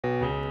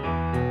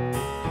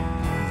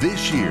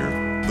This year,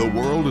 the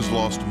world has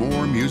lost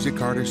more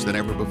music artists than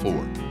ever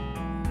before.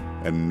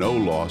 And no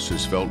loss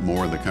is felt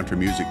more in the country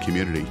music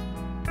community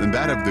than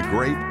that of the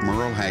great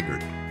Merle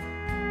Haggard.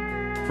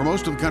 For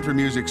most of the country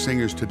music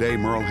singers today,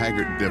 Merle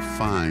Haggard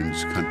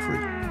defines country.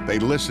 They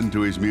listened to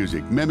his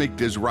music,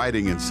 mimicked his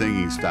writing and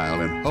singing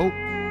style, and hope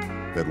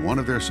that one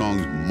of their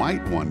songs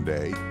might one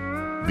day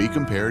be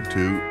compared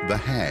to the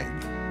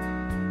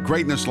Hag.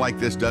 Greatness like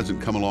this doesn't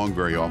come along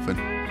very often.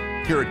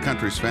 Here at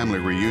Country's Family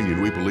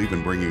Reunion, we believe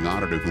in bringing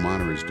honor to whom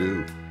honor is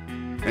due.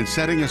 And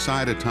setting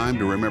aside a time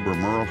to remember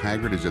Merle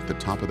Haggard is at the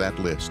top of that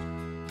list.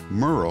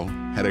 Merle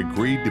had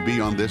agreed to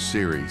be on this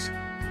series,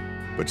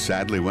 but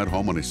sadly went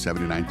home on his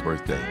 79th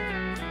birthday.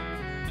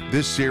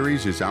 This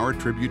series is our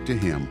tribute to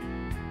him.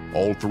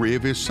 All three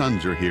of his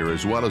sons are here,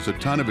 as well as a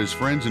ton of his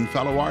friends and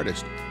fellow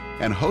artists,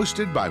 and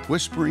hosted by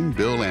Whispering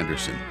Bill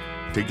Anderson.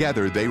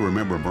 Together, they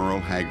remember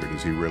Merle Haggard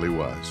as he really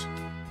was.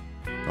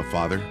 A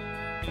father,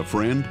 a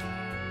friend,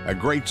 a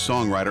great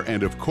songwriter,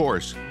 and of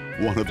course,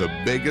 one of the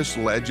biggest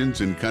legends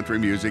in country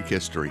music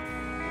history.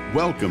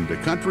 Welcome to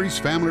Country's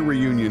Family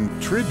Reunion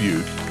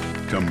Tribute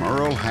to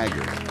Merle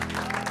Haggard.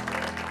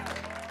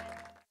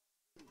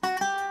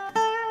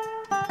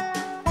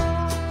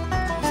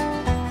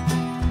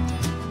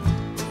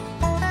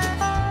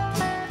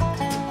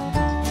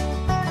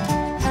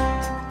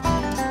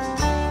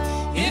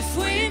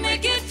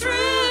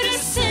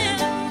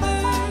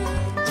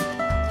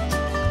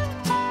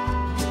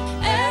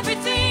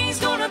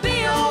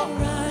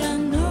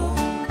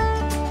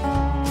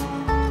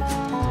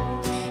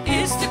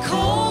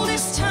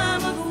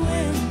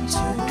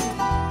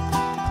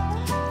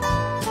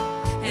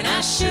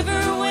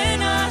 Shiver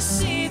when I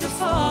see the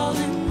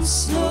falling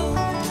snow.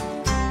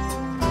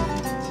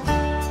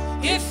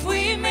 If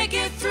we make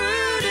it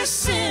through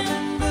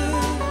December,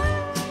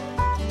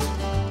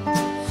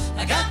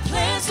 I got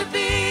plans to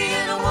be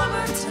in a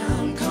warmer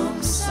town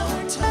come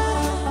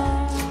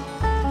summertime.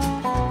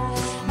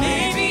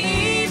 Maybe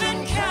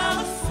even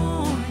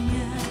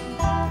California.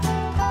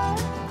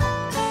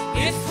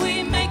 If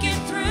we make it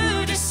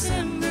through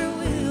December,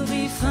 we'll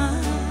be fine.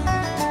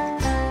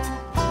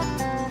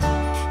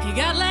 He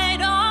got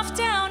laid off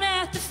down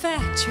at the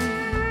factory,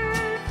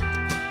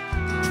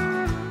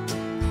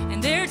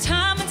 and their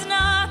timing's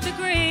not the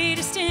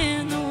greatest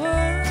in the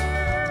world.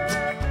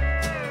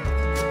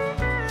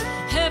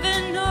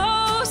 Heaven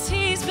knows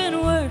he's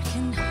been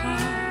working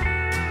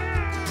hard.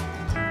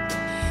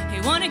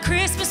 He wanted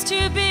Christmas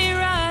to be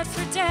right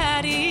for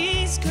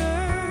Daddy's girl.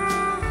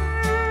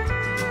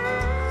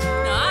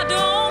 Now I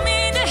don't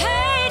mean to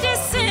hate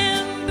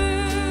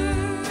December.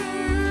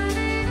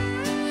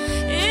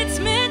 It's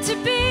meant to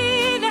be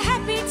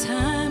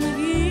time of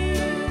year,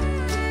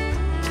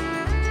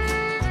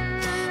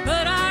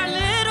 but our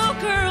little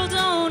girl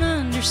don't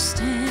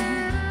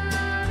understand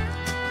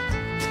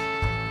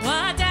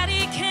why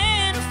Daddy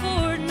can't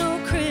afford no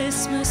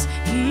Christmas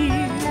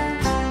here.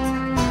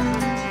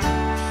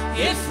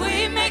 If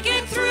we make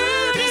it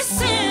through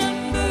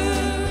December,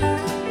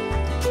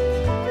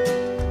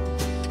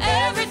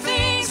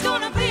 everything's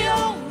gonna be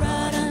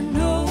alright, I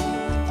know.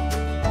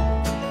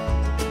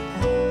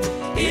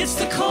 It's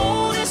the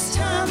coldest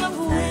time of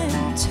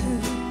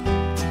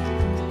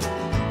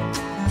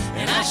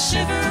I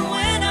shiver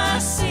when I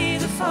see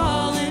the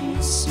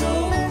falling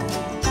snow.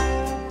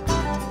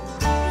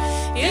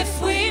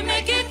 If we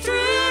make it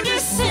through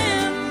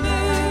December,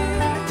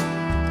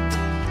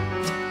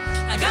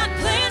 I got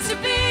plans to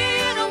be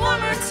in a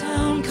warmer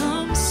town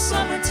come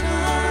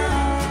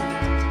summertime.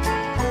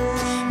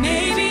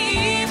 Maybe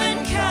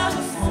even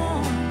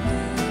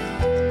California.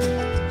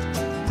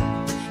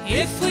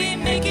 If we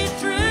make it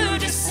through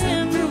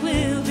December,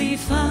 we'll be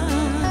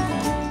fine.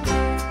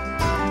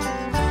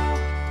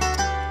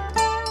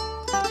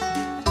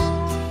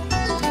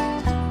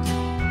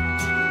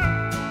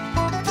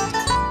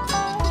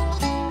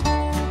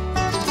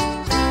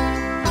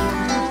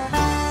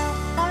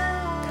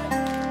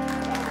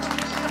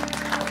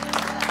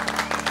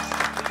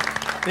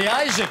 The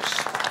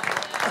Isaacs.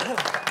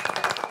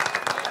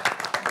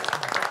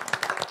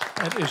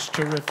 That is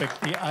terrific.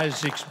 The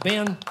Isaacs.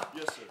 Ben?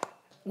 Yes, sir.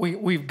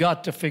 We've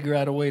got to figure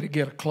out a way to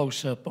get a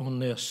close-up on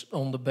this,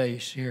 on the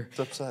bass here.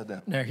 It's upside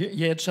down. Now,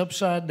 yeah, it's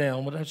upside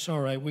down, but that's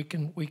all right. We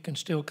can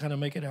still kind of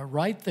make it out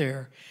right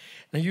there.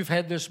 Now, you've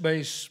had this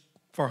bass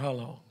for how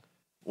long?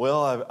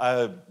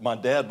 Well, my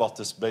dad bought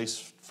this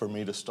bass for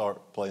me to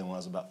start playing when I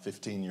was about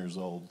 15 years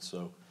old,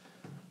 so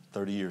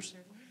 30 years.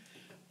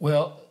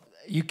 Well,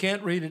 you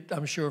can't read it,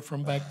 I'm sure,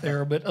 from back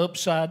there, but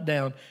upside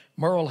down,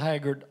 Merle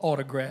Haggard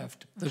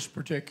autographed this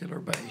particular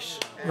bass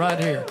right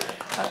here.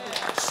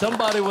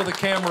 Somebody with a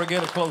camera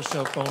get a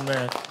close-up on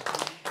that.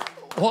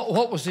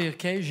 What was the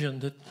occasion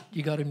that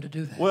you got him to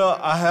do that? Well,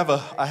 I have a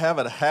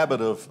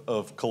habit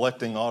of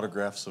collecting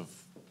autographs of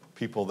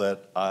people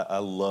that I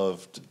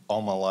loved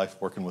all my life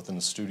working with in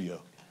the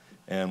studio.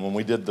 And when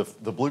we did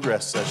the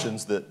bluegrass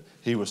sessions that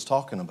he was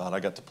talking about, I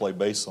got to play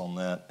bass on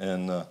that,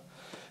 and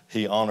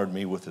he honored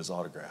me with his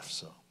autograph.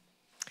 So,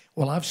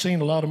 Well, I've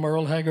seen a lot of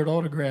Merle Haggard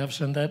autographs,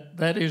 and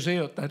that is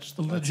it. That's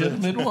the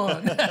legitimate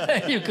one.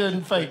 You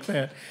couldn't fake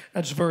that.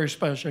 That's very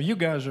special. You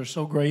guys are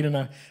so great, and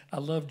I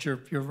loved your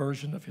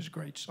version of his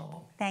great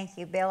song. Thank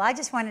you, Bill. I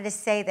just wanted to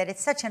say that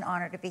it's such an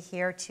honor to be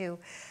here to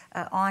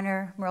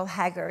honor Merle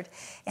Haggard.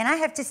 And I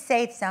have to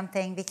say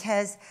something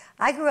because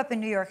I grew up in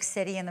New York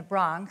City in the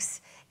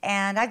Bronx,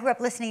 and I grew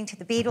up listening to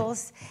the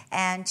Beatles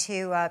and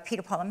to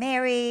Peter, Paul and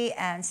Mary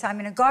and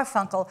Simon and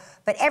Garfunkel,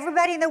 but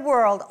everybody in the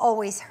world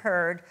always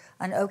heard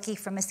An Okie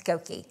from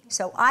Muskogee.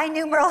 So I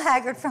knew Merle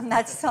Haggard from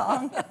that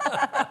song.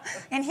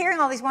 And hearing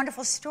all these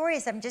wonderful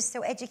stories, I'm just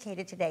so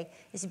educated today.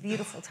 It's a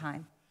beautiful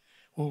time.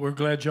 Well, we're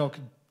glad y'all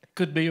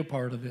could be a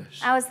part of this.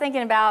 I was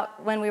thinking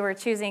about when we were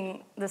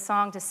choosing the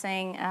song to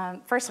sing.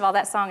 First of all,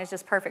 that song is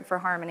just perfect for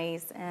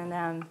harmonies,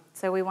 and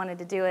so we wanted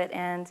to do it.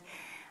 And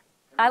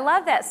I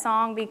love that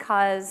song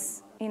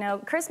because, you know,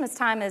 Christmas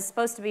time is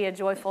supposed to be a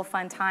joyful,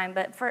 fun time,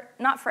 but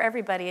not for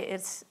everybody.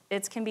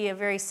 It can be a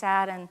very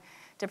sad and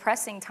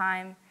depressing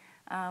time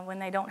when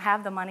they don't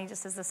have the money,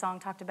 just as the song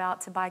talked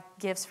about, to buy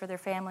gifts for their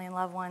family and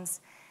loved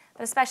ones,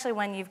 but especially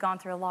when you've gone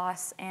through a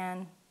loss.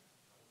 And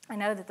I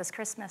know that this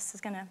Christmas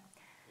is going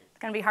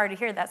to be hard to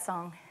hear that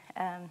song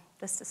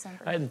this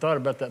December. I hadn't thought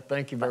about that.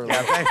 Thank you very much.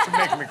 Yeah, thanks for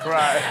making me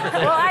cry.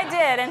 Well, I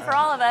did, and for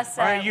all of us.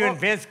 Why don't you and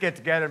Vince get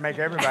together and make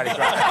everybody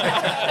cry?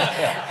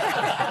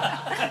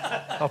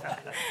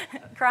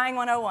 Crying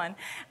 101.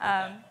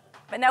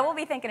 But no, we'll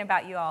be thinking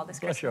about you all this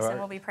Bless Christmas, your and heart.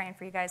 we'll be praying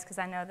for you guys because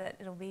I know that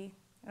it'll be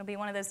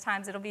one of those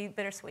times. It'll be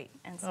bittersweet.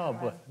 And so, Oh,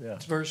 boy, yeah.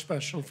 It's very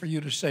special for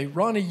you to say.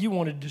 Ronnie, you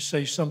wanted to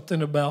say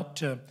something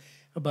about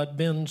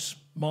Ben's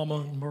mama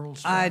and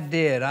Merle's I wife.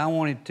 did. I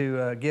wanted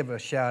to give a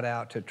shout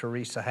out to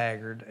Teresa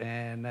Haggard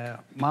and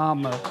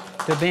Mom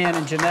to Ben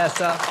and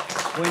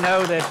Janessa. We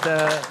know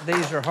that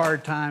these are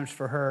hard times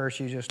for her.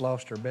 She just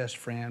lost her best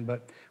friend,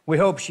 but we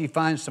hope she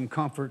finds some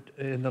comfort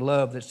in the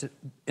love that's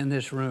in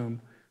this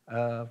room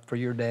for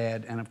your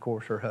dad and, of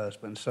course, her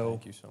husband. So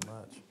Thank you so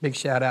much. big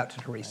shout out to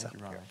Teresa.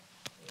 Thank you, Ronnie.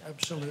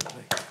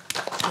 Absolutely.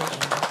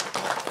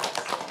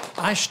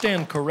 I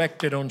stand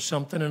corrected on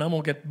something, and I'm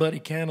going to get Buddy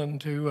Cannon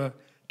to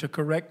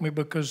correct me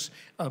because,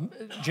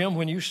 Jim,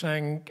 when you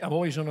sang I'm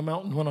Always on a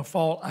Mountain When I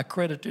Fall, I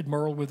credited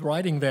Merle with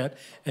writing that,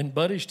 and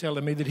Buddy's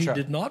telling me that he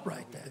did not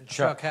write that.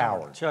 Chuck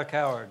Howard. Chuck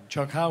Howard.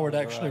 Chuck Howard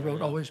actually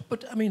wrote Always.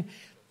 But, I mean,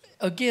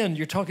 again,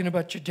 you're talking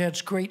about your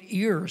dad's great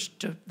ears.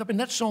 I mean,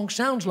 that song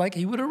sounds like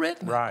he would have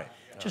written it. Right.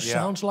 Just Yeah.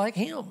 sounds like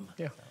him.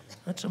 Yeah.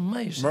 That's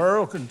amazing.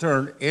 Merle can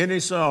turn any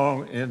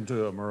song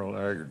into a Merle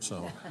Haggard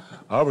song.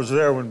 I was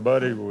there when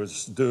Buddy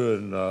was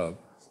doing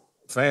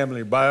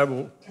Family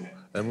Bible,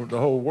 and the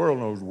whole world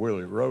knows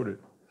Willie wrote it.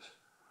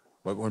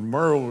 But when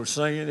Merle was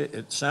singing it,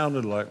 it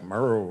sounded like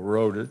Merle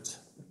wrote it.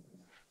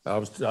 I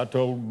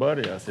told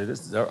Buddy,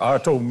 I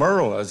told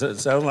Merle, I said, it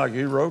sounded like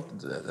he wrote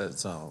that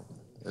song.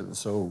 It was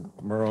so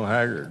Merle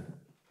Haggard.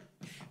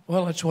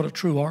 Well, that's what a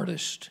true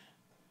artist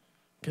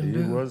can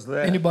He do. was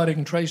that. Anybody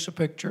can trace a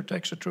picture. It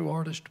takes a true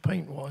artist to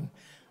paint one.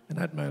 And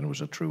that man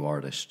was a true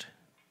artist.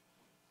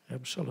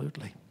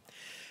 Absolutely.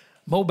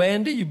 Mo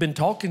Bandy, you've been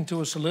talking to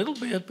us a little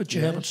bit, but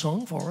you haven't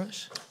sung for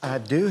us. I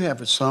do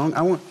have a song.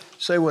 I want to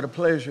say what a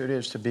pleasure it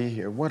is to be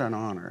here. What an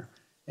honor.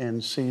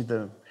 And see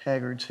the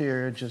Haggards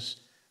here, just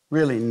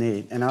really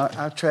neat. And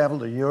I traveled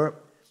to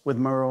Europe with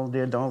Merle,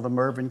 did all the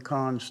Mervyn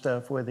Kahn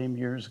stuff with him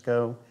years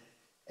ago.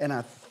 And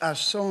I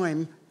saw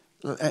him.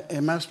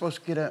 Am I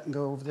supposed to get up and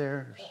go over there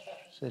or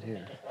sit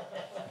here?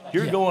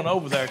 You're going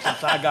over there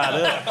since I got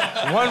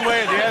up. One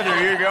way or the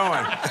other, you're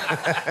going.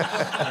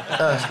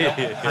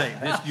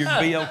 Hey, you'll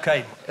be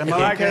okay. Am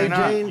I okay,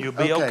 Gene? You'll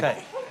be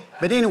okay.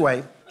 But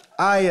anyway,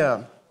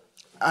 I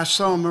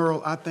saw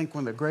Merle, I think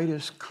one of the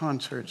greatest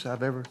concerts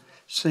I've ever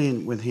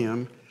seen with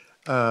him,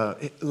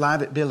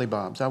 live at Billy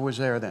Bob's. I was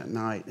there that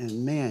night,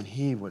 and man,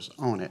 he was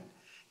on it.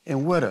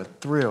 And what a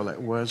thrill it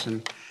was.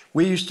 And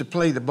we used to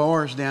play the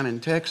bars down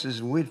in Texas,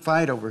 and we'd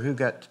fight over who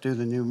got to do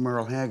the new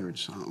Merle Haggard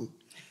song.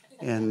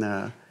 And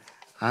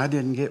I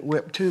didn't get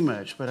whipped too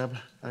much, but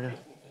I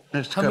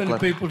missed a How couple many of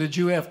people did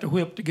you have to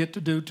whip to get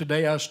to do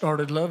Today I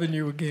Started Loving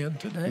You Again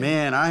today?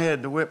 Man, I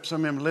had to whip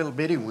some of them little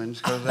bitty ones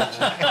because that's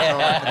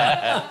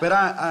all. But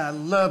I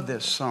love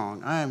this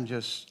song.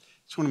 It's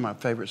one of my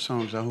favorite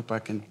songs. I hope I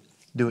can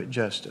do it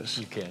justice.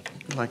 You can.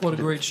 Like What a to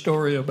do- great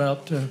story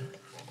about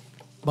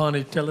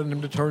Bonnie telling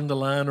him to turn the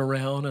line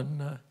around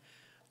and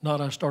not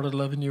I Started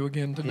Loving You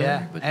Again today.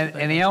 Yeah, but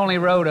and he only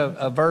wrote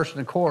a verse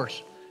and a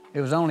chorus. It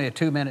was only a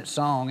 2-minute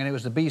song, and it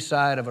was the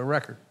B-side of a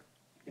record.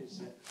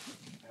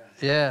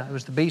 Yeah, it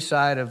was the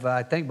B-side of,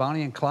 I think,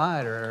 Bonnie and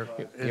Clyde, or...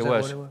 It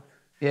was.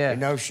 Yeah. You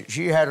know,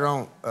 she had her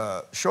own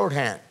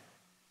shorthand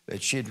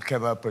that she'd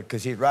come up with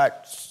because he'd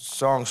write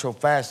songs so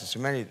fast and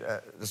so many.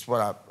 That's what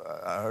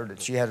I heard,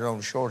 that she had her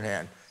own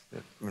shorthand,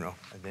 that, you know,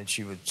 and then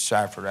she would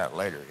cipher it out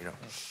later, you know.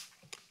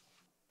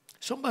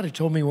 Somebody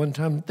told me one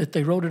time that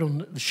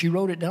she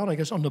wrote it down, I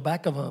guess, on the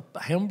back of a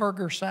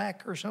hamburger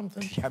sack or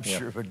something. I'm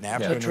sure it would Yeah,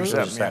 napkin or true.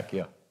 something. Sack,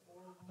 yeah.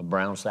 A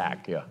brown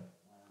sack, yeah.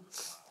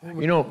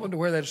 You know, wonder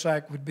where that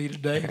sack would be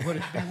today. Would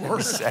it be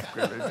worth?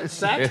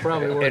 Sack's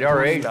probably worth at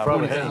our age,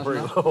 probably $40,000. pretty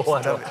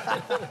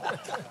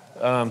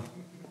low.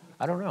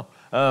 I don't know.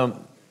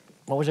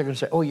 What was I going to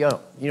say? Oh yeah,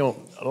 you know,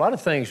 a lot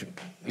of things.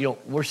 You know,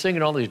 we're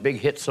singing all these big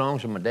hit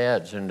songs with my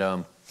dad's, and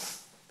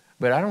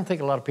but I don't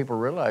think a lot of people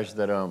realize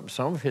that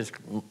some of his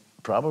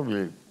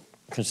probably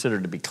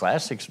considered to be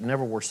classics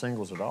never were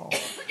singles at all.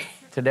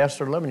 Today I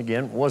Started Loving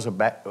Again was a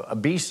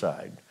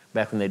B-side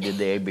back when they did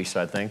the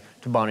A-B-side thing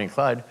to Bonnie and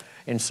Clyde.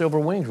 And Silver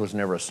Wings was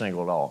never a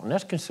single at all. And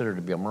that's considered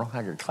to be a Merle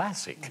Haggard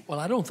classic. Well,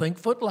 I don't think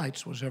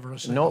Footlights was ever a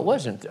single. No, it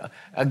wasn't.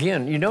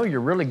 Again, you know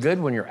you're really good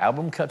when your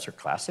album cuts are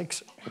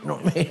classics. You know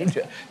what I mean?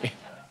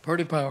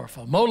 Pretty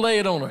powerful. Mo, lay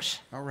it on us.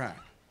 All right.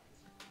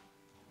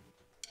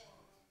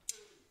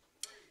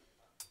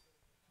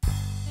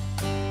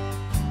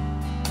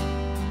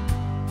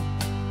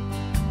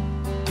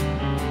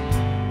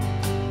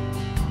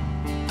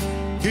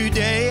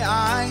 Today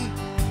I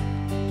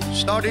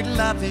started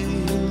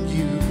loving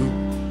you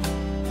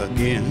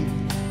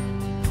again.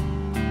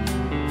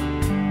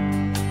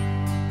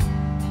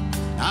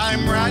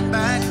 I'm right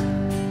back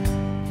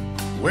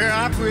where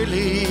I've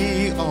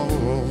really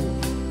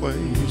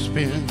always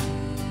been.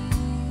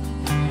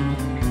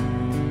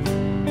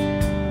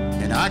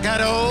 And I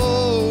got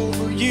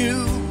over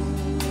you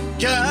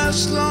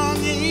just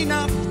long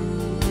enough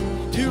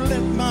to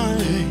let my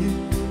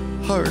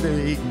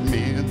heartache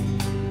mend.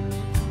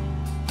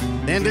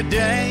 Then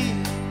today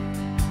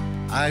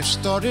I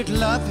started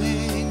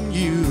loving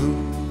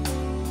you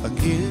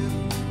again.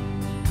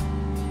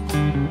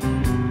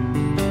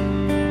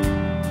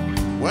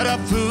 What a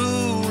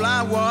fool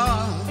I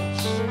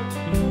was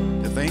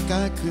to think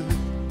I could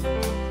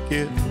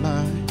get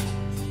mine.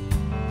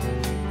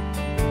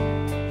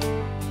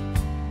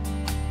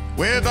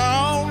 With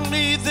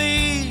only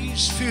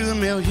these few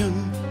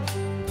million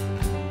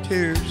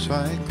tears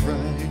I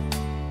cried,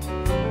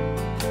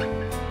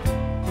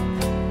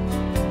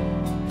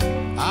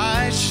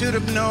 I should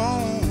have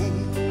known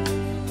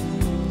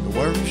the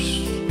worst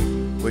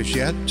was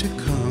yet to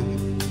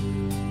come.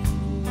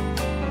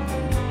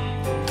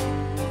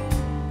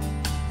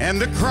 And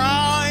the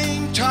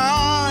crying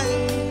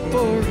time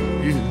for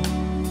you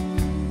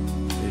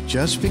had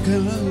just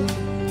begun.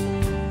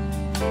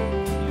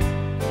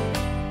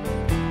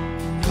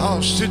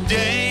 'Cause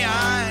today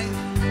I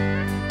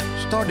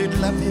started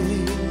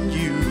loving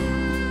you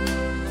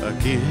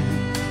again.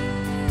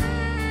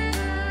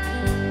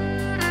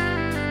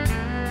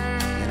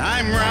 And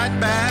I'm right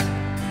back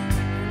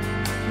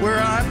where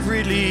I've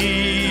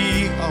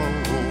really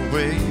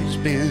always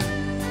been.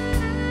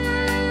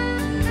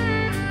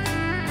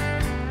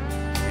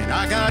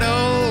 I got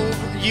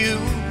over you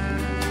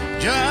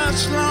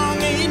just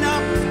long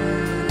enough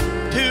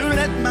to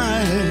let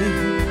my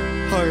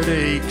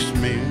heartaches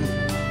mend.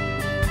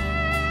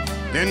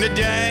 Then the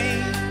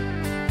day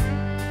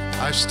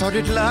I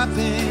started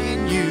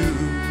loving you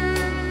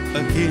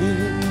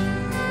again.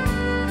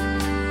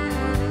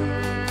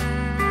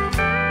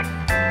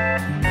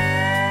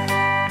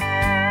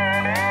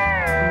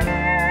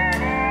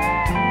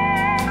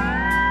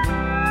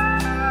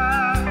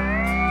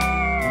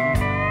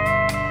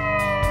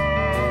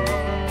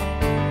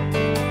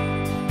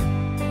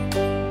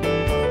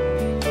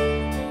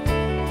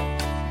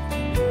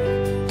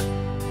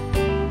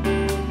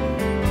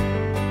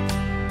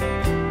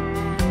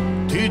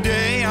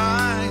 Today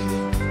I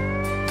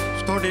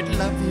started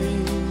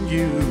loving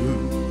you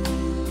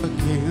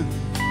again.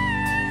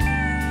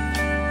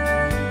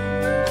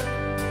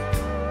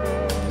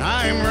 And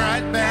I'm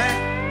right back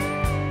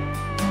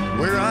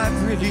where I've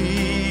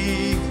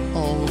really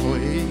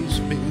always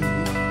been.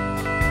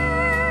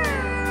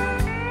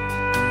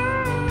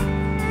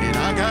 And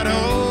I got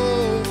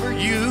over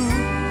you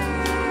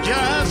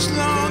just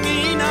long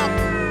enough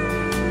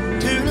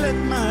to let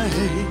my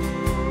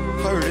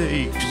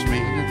heartaches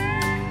mend.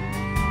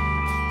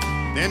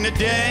 Then the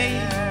day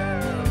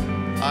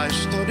I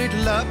started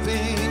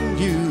loving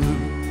you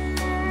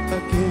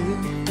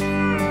again.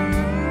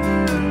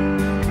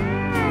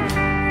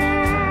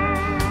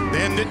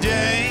 Then the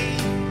day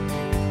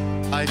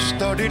I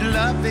started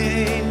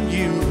loving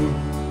you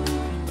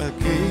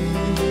again.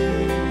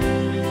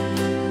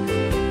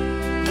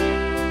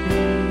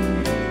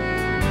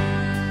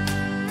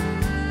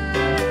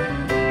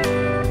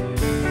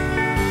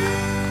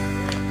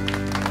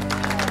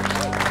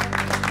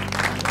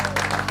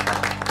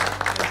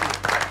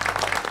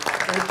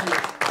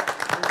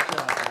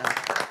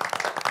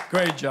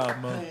 Great job,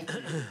 Mo.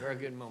 Very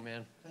good, Mo,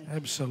 man.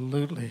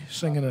 Absolutely.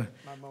 Singing a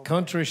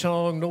country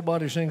song,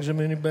 nobody sings them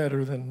any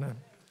better than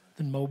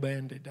Mo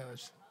Bandy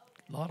does.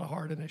 A lot of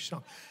heart in this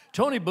song.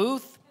 Tony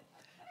Booth,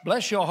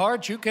 bless your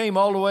heart, you came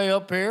all the way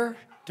up here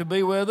to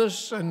be with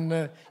us, and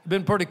you've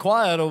been pretty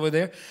quiet over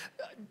there.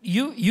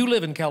 You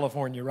live in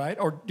California, right?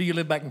 Or do you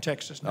live back in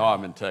Texas now? No,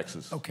 I'm in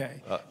Texas.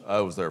 Okay.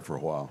 I was there for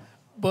a while.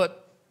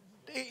 But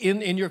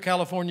in your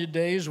California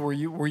days, were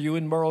you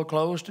in Merle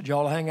close? Did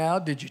y'all hang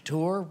out? Did you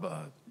tour?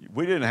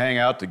 We didn't hang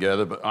out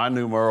together, but I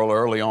knew Merle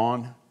early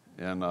on.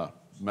 And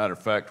matter of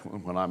fact,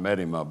 when I met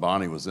him,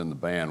 Bonnie was in the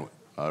band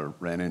I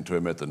ran into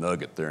him at the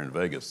Nugget there in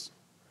Vegas.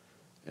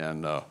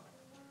 And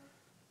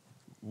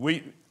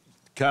we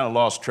kind of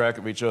lost track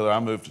of each other. I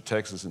moved to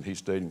Texas and he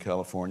stayed in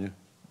California.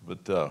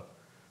 But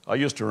I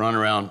used to run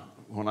around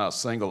when I was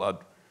single.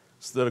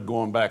 Instead of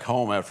going back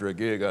home after a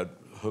gig, I'd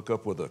hook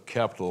up with a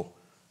Capitol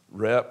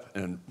rep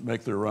and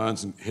make their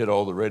runs and hit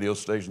all the radio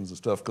stations and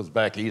stuff, because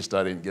back east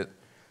it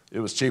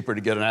was cheaper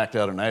to get an act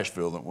out of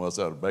Nashville than it was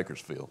out of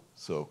Bakersfield.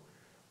 So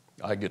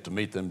I get to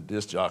meet them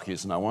disc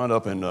jockeys, and I wound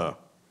up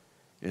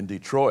in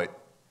Detroit.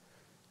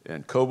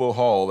 And Cobo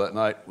Hall that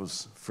night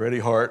was Freddie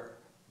Hart,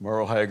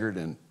 Merle Haggard,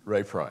 and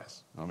Ray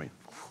Price. I mean,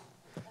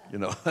 you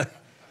know,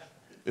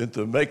 and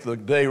to make the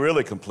day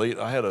really complete,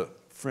 I had a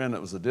friend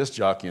that was a disc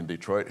jockey in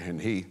Detroit,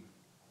 and he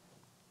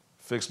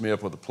fixed me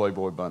up with a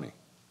Playboy bunny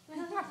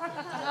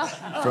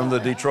from the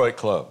Detroit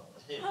Club.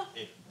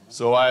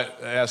 So I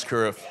asked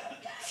her if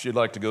she'd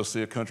like to go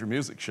see a country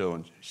music show,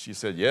 and she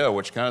said, yeah,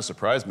 which kind of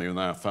surprised me when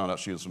I found out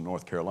she was from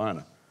North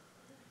Carolina.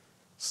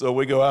 So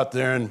we go out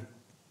there,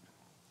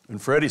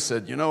 and Freddie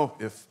said, you know,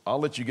 if I'll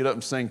let you get up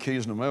and sing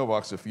Keys in the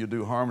Mailbox if you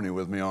do harmony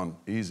with me on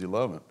Easy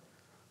Lovin'. I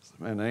said,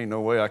 man, there ain't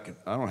no way I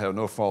don't have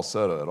no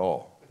falsetto at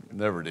all.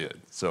 Never did.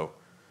 So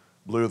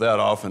blew that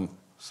off, and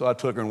so I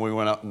took her and we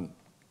went out and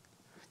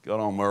got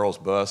on Merle's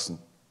bus and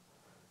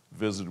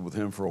visited with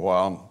him for a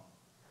while, and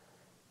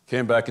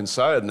came back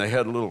inside, and they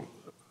had a little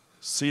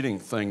seating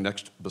thing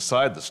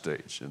beside the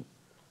stage. And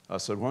I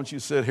said, why don't you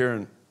sit here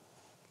and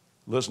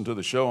listen to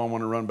the show? I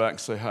want to run back and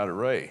say hi to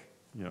Ray.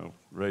 You know,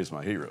 Ray's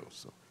my hero.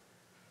 So.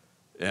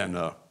 And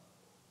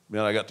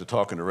then I got to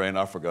talking to Ray, and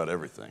I forgot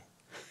everything.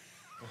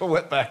 I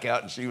went back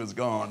out, and she was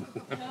gone.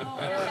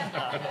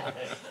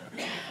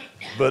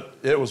 But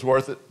it was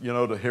worth it, you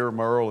know, to hear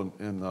Merle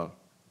and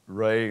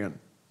Ray, and,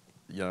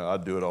 you know,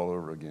 I'd do it all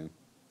over again.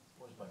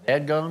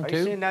 Dad gone, too? Are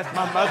you saying that's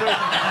my mother?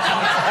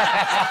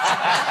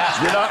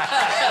 You know,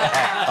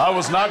 I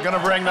was not going to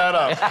bring that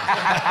up.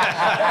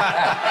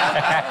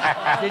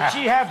 Did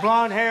she have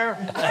blonde hair?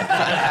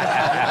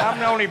 I'm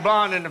the only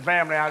blonde in the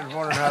family. I just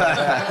wondered how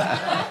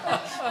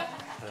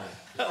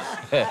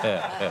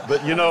that.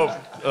 But, you know,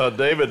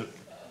 David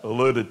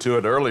alluded to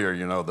it earlier,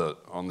 you know,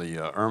 on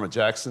the Irma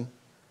Jackson.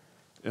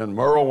 And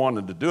Merle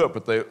wanted to do it,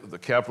 but the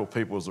Capitol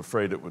people was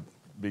afraid it would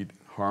be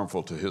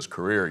harmful to his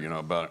career, you know,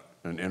 about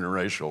an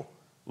interracial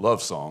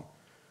love song.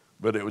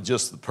 But it was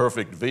just the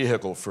perfect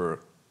vehicle for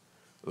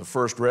the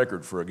first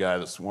record for a guy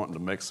that's wanting to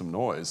make some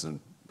noise and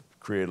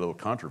create a little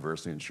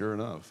controversy, and sure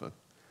enough.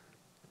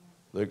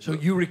 So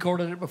you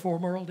recorded it before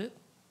Merle did?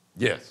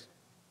 Yes.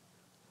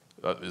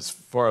 As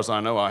far as I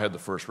know, I had the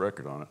first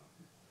record on it.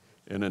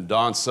 And then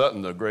Don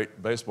Sutton, the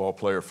great baseball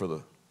player for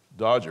the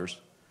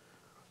Dodgers,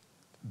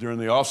 during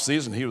the off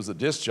season, he was a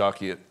disc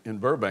jockey in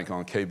Burbank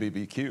on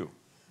KBBQ.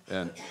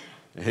 And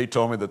he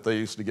told me that they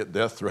used to get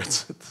death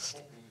threats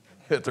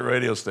at the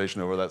radio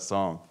station over that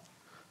song.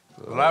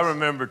 So well, I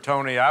remember,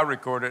 Tony, I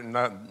recorded it,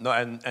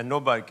 and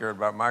nobody cared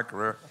about my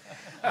career.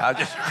 I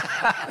just...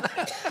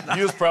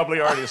 You was probably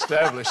already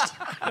established.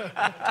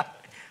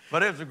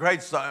 But it was a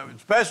great song.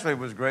 Especially it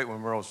was great when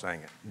Merle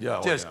sang it. Yeah,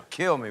 It just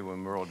killed me when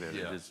Merle did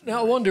it.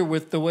 Now, I wonder,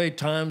 with the way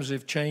times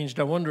have changed,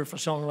 I wonder if a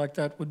song like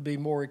that would be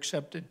more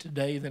accepted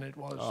today than it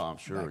was I'm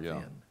sure, back yeah.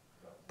 then.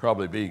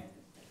 Probably be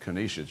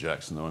Kenesha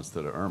Jackson, though,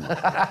 instead of Irma.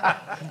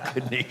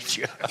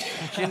 Kenesha.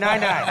 She's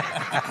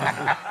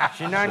 9-9.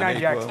 She's 9-9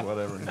 Jackson.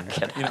 Whatever.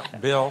 You know,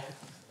 Bill,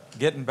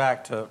 getting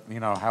back to, you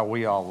know, how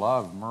we all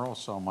love Merle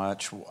so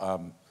much,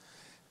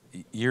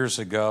 years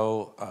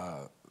ago,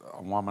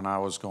 a woman I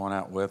was going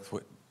out with,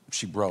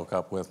 she broke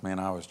up with me,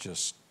 and I was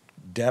just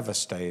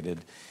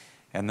devastated.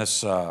 And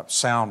this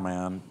sound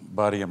man,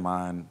 buddy of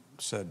mine,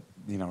 said,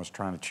 you know, was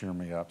trying to cheer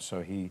me up,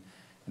 so he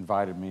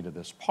invited me to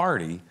this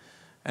party.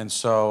 And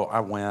so I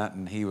went,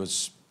 and he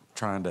was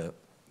trying to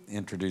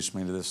introduce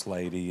me to this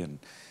lady, and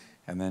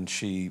then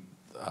she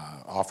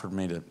offered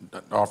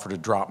to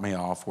drop me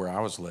off where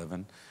I was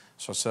living.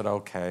 So I said,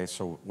 okay.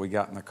 So we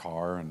got in the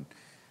car,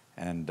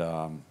 and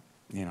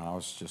you know, I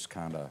was just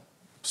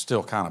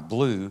still kind of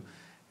blue.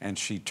 And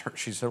she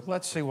said, well,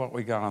 let's see what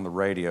we got on the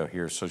radio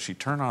here. So she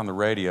turned on the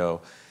radio,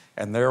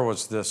 and there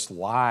was this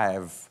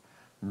live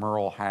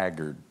Merle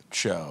Haggard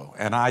show.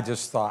 And I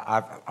just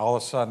thought, all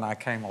of a sudden I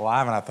came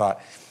alive, and I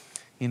thought,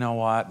 you know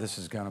what, this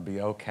is going to be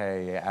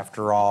okay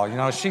after all. You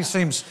know, she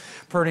seems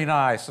pretty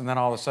nice. And then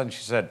all of a sudden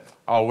she said,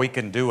 oh, we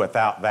can do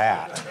without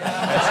that.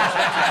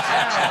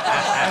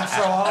 And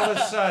so all of a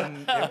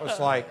sudden it was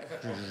like,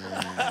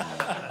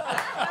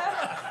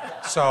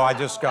 so I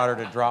just got her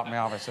to drop me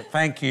off. I said,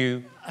 thank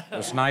you. It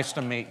was nice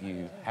to meet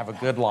you. Have a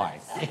good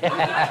life.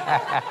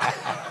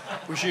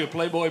 Was she a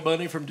Playboy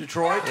bunny from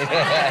Detroit?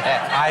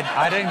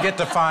 I didn't get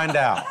to find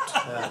out.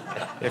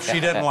 If she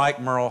didn't like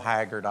Merle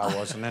Haggard, I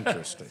wasn't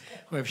interested.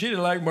 Well, if she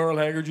didn't like Merle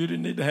Haggard, you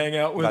didn't need to hang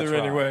out with That's her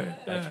right. anyway.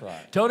 That's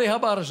right. Tony, how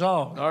about a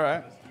song? All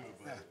right.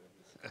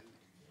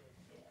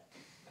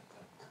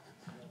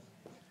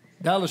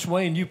 Dallas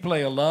Wayne, you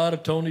play a lot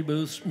of Tony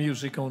Booth's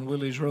music on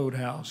Willie's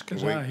Roadhouse,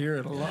 because I hear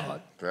it a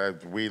lot.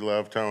 We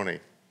love Tony.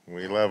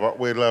 We love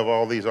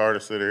all these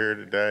artists that are here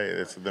today.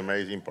 It's the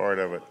amazing part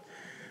of it.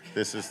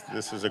 this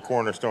is a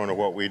cornerstone of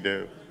what we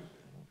do.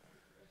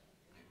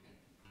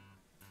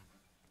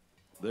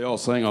 They all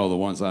sang all the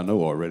ones I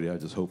know already. I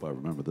just hope I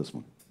remember this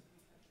one.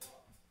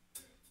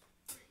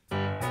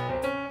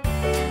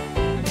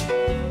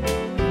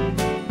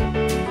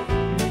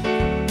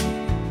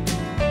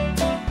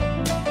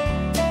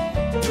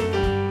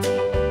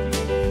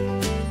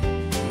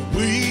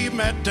 We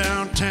met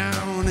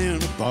downtown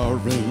in a bar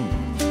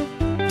room,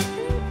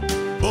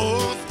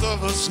 both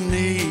of us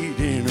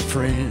needing a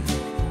friend.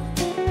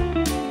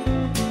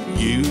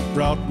 You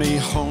brought me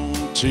home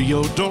to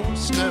your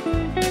doorstep.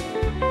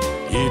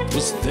 It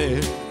was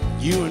there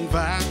you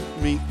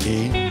invited me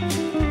in.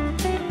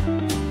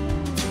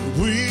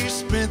 We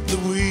spent the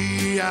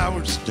wee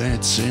hours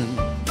dancing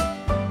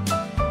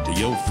to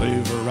your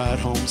favorite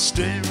home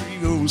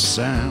stereo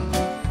sound.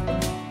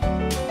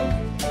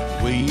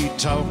 We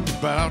talked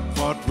about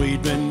what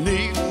we'd been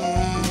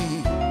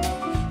needing,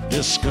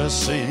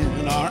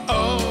 discussing our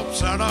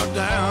ups and our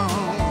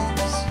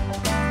downs.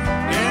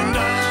 And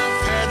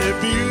I've had a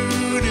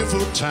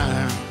beautiful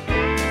time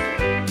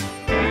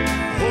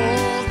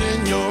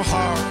holding your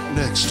heart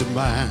next to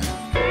mine.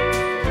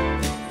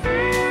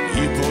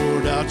 You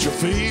poured out your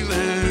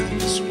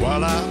feelings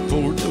while I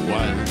poured the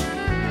wine.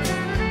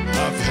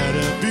 I've had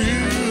a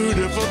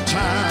beautiful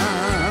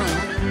time.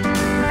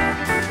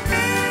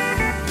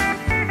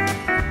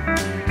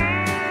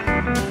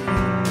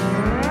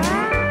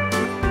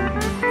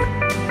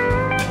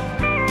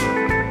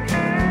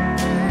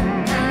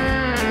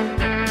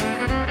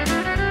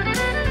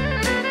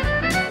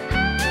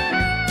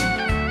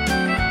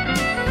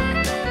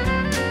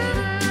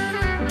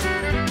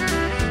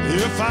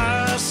 If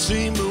I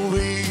seem a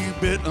wee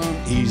bit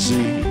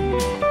uneasy,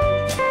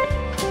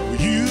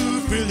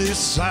 you've really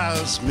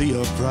sized me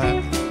up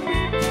right.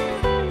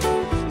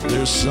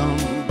 There's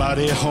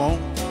somebody home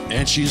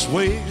and she's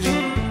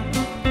waiting.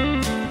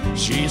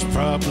 She's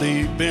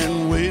probably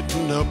been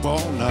waiting up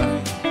all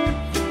night.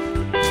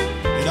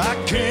 And I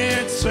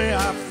can't say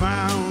I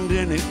found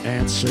any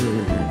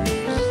answers.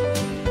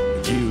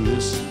 But you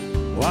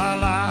listen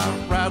while I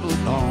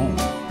rattle on.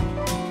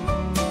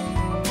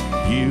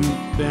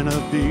 You've been a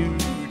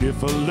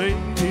beautiful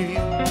lady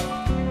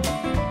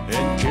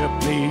and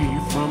kept me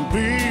from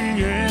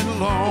being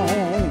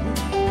alone.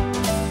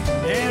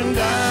 And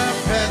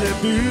I've had a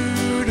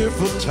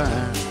beautiful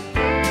time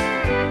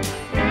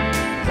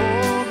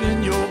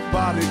holding your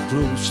body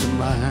close to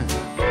mine.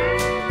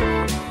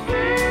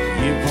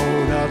 You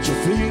poured out your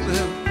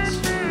feelings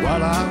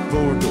while I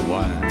poured the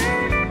wine.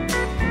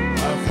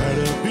 I've had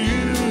a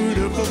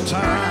beautiful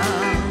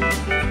time.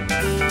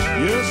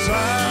 Yes,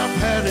 I've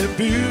had a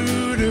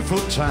beautiful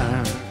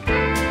time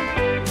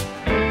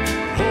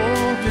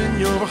holding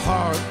your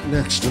heart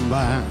next to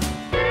mine.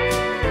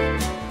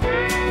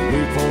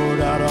 We poured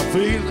out our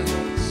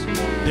feelings,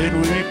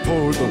 then we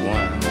poured the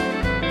wine.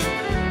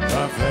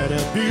 I've had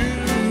a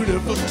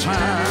beautiful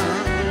time.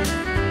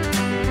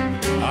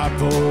 I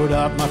poured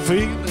out my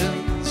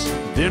feelings,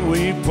 then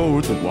we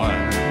poured the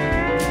wine.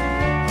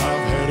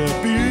 I've had a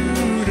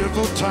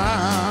beautiful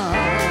time.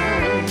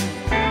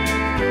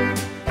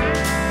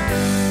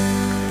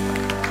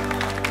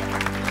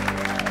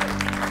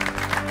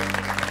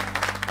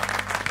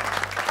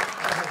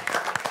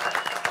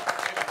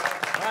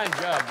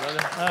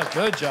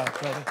 Good job,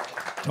 brother.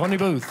 Tony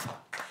Booth.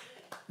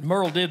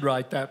 Merle did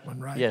write that one,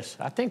 right? Yes,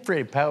 I think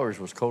Freddie Powers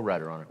was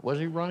co-writer on it. Was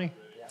he, Ronnie?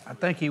 I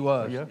think he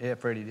was. Yeah,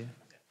 Freddie did.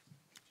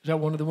 Is that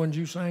one of the ones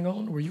you sang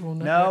on? Were you on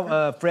that?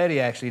 No, Freddie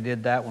actually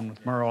did that one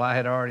with Merle. I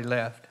had already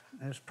left.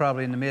 It was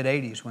probably in the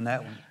mid-'80s when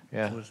that one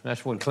was.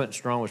 That's when Clinton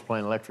Strong was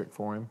playing electric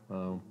for him.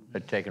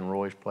 Had taken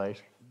Roy's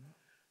place.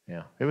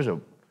 Yeah, it was an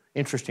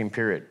interesting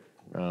period.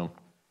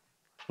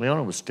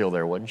 Leona was still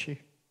there, wasn't she?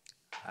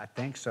 I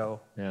think so.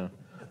 Yeah.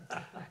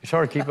 It's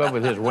hard to keep up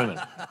with his women.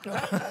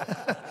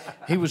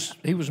 He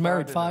was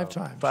married 5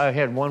 times. I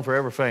had one for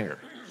every finger.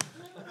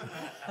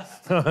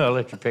 I'll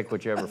let you pick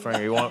whichever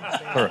finger you want,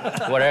 or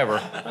whatever.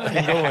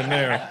 Go in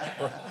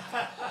there.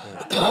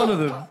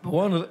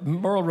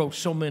 Merle wrote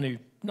so many,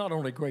 not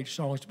only great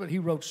songs, but he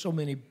wrote so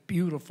many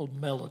beautiful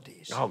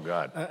melodies. Oh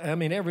God! I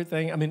mean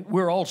everything. I mean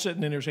we're all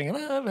sitting in there singing,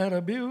 "I've had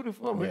a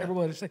beautiful." Yeah.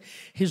 Everybody say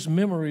his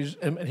memories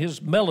and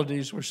his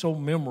melodies were so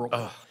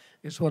memorable.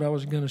 Is what I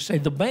was going to say.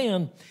 The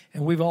band,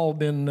 and we've all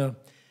been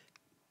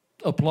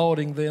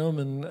applauding them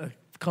and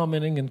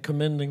commenting and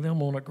commending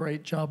them on a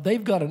great job.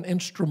 They've got an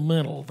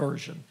instrumental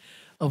version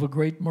of a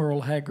great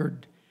Merle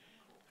Haggard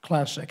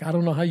classic. I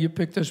don't know how you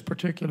picked this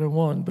particular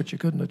one, but you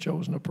couldn't have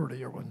chosen a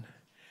prettier one.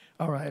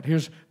 All right,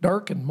 here's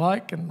Dirk and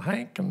Mike and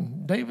Hank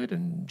and David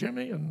and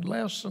Jimmy and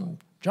Les and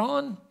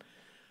John.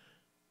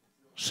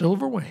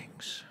 Silver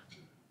Wings.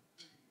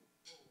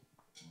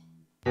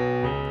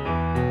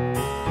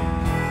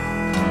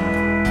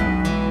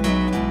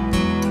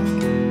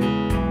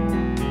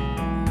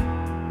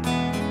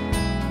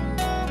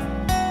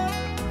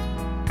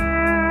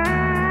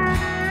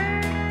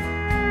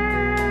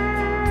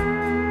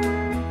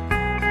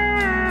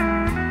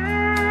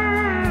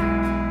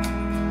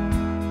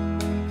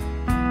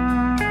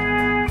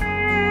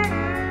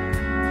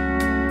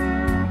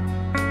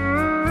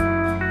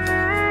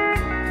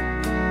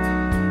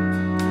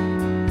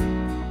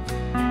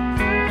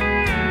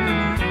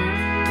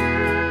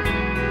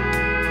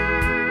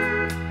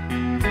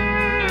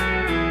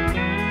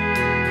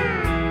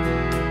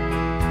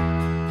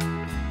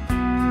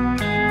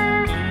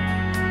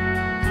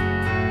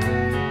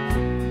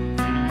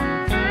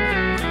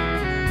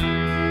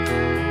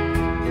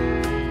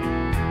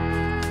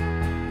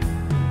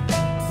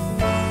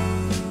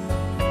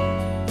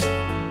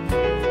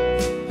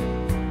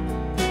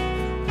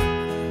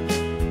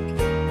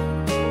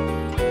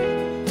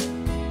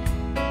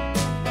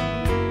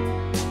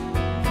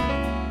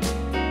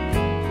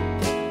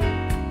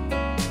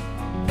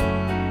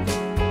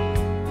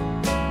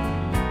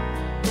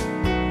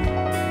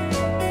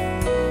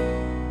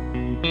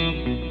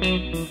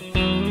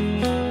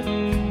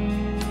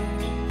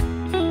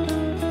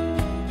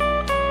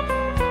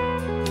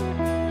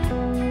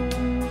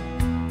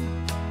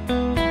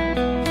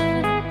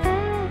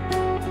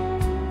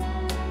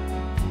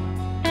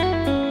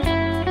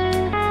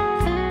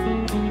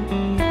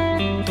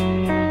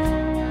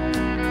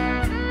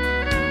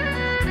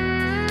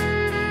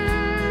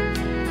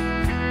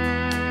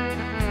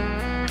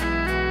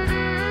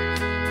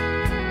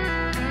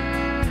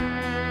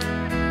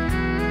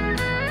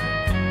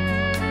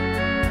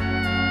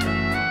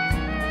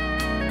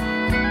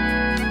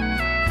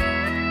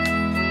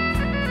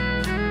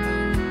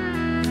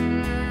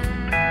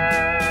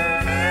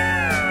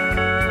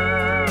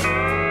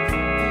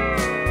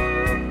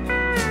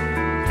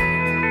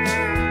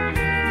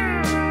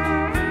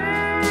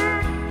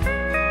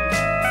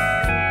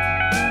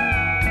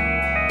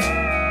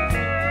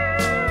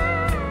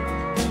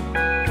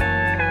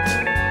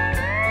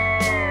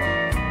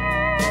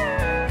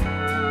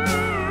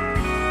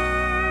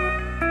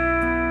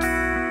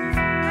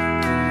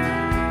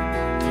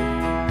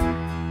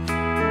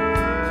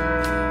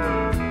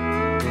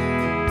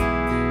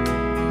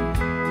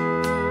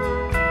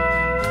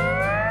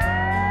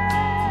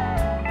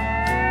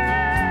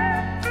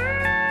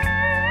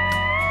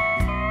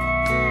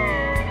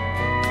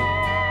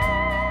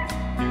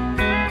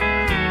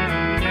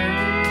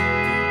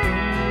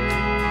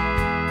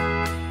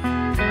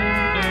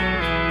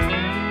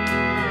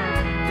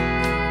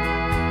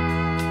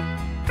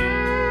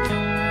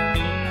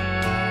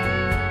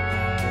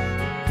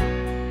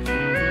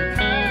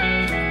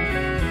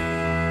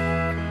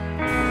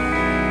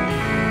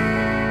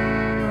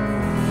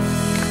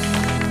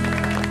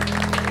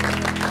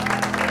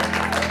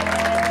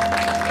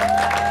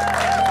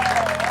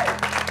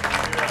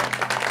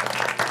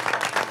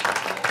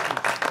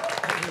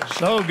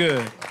 So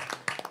good.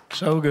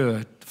 So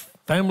good.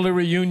 Family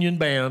Reunion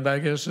Band, I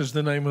guess, is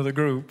the name of the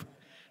group.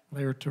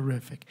 They're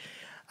terrific.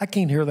 I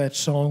can't hear that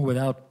song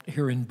without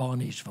hearing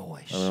Bonnie's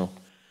voice. I know.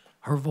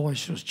 Her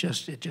voice was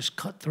it just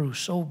cut through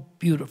so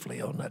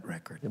beautifully on that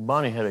record.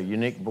 Bonnie had a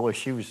unique voice.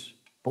 She was,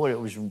 boy, it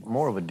was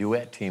more of a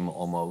duet team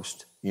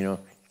almost. You know,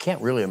 you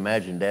can't really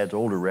imagine Dad's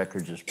older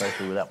records,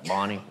 especially without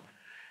Bonnie.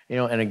 You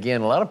know, and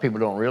again, a lot of people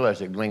don't realize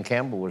that Glenn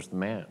Campbell was the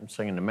man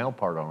singing the male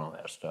part on all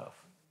that stuff.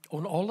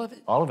 On all of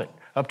it? All of it.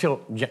 Up till,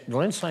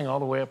 Glenn sang all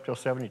the way up till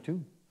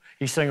 72.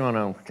 He sang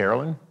on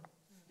Carolyn,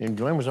 and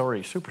Glenn was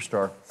already a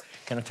superstar.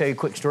 Can I tell you a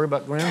quick story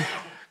about Glenn?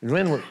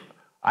 Glenn,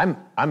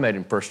 I met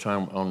him first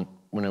time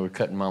when they were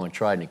cutting Mama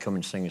Tried, and he'd come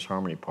and sing his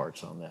harmony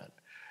parts on that.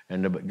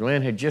 And but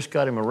Glenn had just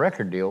got him a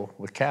record deal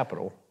with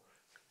Capitol,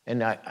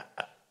 and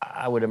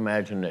I would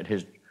imagine that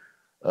his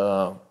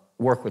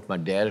work with my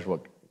dad is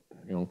what,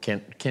 you know,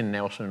 Ken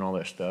Nelson and all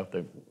that stuff.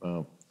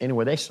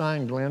 Anyway, they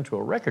signed Glenn to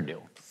a record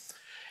deal.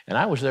 And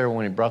I was there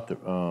when he brought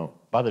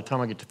by the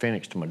time I get to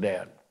Phoenix to my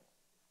dad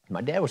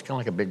was kind of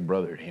like a big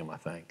brother to him, I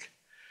think.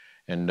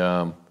 And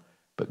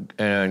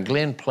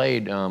Glenn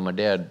played my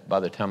dad by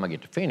the time I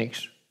get to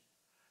Phoenix.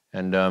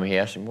 And he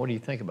asked him, what do you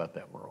think about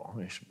that, Merle?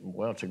 And he said,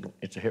 well,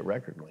 it's a hit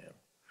record, Glenn.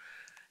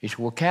 He said,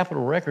 well,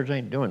 Capitol Records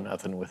ain't doing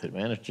nothing with it,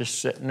 man. It's just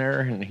sitting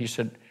there. And he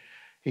said,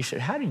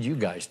 how did you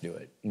guys do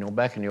it, you know,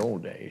 back in the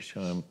old days?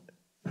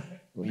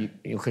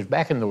 Because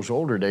back in those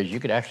older days,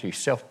 you could actually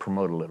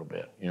self-promote a little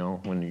bit, you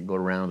know, when you go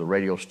around the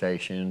radio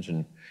stations,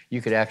 and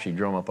you could actually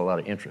drum up a lot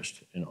of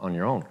interest on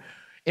your own.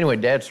 Anyway,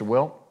 Dad said,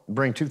 well,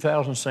 bring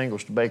 2,000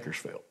 singles to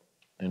Bakersfield,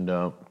 and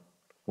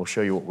we'll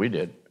show you what we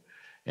did.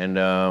 And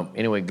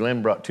anyway,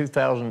 Glenn brought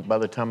 2,000, by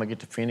the time I get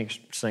to Phoenix,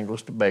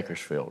 singles to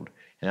Bakersfield.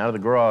 And out of the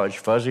garage,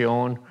 Fuzzy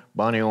Owen,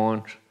 Bonnie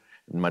Owens,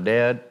 and my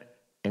dad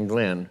and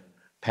Glenn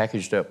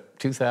packaged up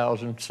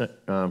 2,000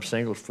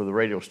 singles for the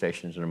radio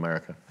stations in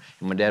America.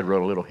 And my dad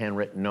wrote a little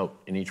handwritten note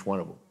in each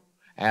one of them,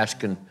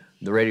 asking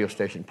the radio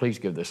station, please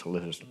give this a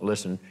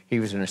listen.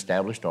 He was an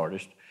established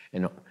artist,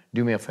 and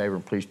do me a favor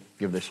and please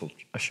give this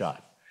a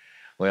shot.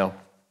 Well,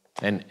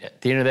 and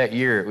at the end of that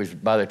year, it was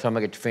by the time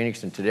I get to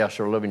Phoenix, and today I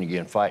started living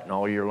again, fighting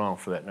all year long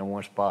for that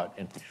 #1 spot.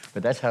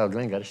 But that's how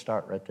Glenn got to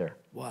start right there.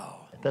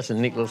 Wow. That's a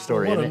neat little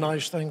story, What a isn't it?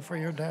 nice thing for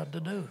your dad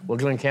to do. Well,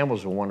 Glenn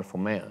Campbell's a wonderful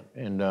man,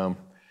 and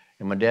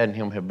my dad and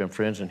him have been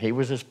friends, and he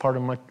was as part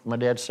of my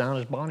dad's sound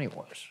as Bonnie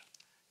was,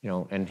 you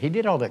know. And he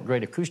did all that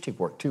great acoustic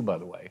work too, by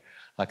the way,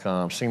 like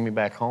 "Sing Me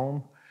Back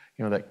Home,"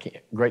 you know,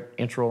 that great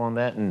intro on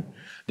that, and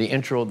the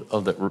intro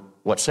of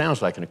what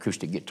sounds like an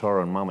acoustic guitar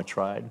on "Mama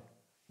Tried."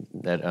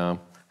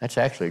 That's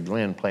actually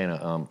Glenn playing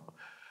a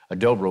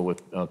dobro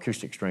with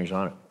acoustic strings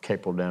on it,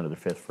 capoed down to the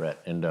 5th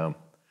fret. And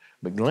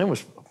but Glenn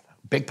was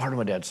a big part of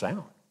my dad's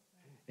sound,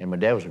 and my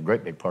dad was a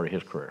great big part of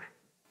his career.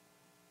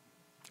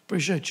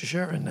 Appreciate you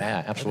sharing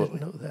that. Yeah, absolutely.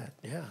 I didn't know that,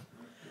 yeah.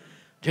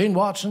 Gene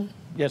Watson?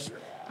 Yes, sir.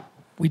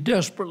 We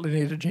desperately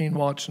need a Gene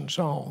Watson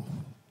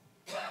song.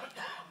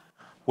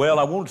 Well,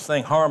 I wanted to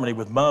sing harmony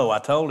with Mo. I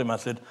told him, I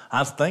said, I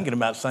was thinking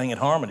about singing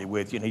harmony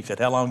with you. And he said,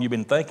 how long you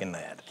been thinking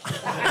that?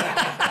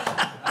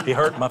 He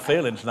hurt my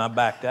feelings, and I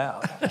backed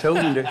out. I told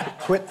him to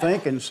quit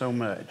thinking so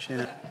much, you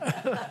know.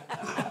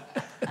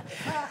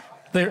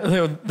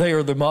 They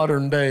are the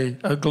modern day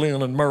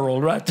Glenn and Merle,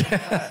 right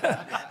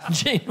there.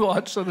 Gene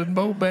Watson and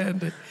Mo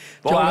Bandit.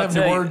 Did y'all have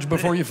any words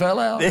before you fell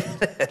out?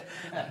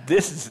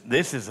 This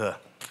is a...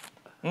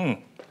 No,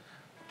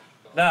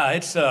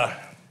 it's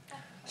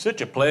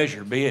such a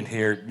pleasure being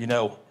here. You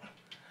know,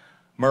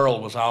 Merle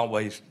was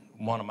always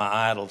one of my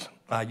idols.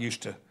 I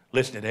used to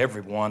listen to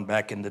everyone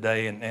back in the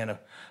day, and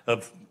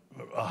a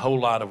whole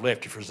lot of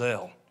Lefty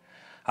Frizzell.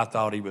 I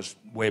thought he was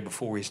way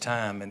before his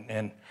time,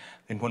 and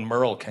when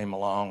Merle came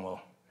along,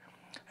 well,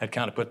 that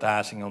kind of put the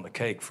icing on the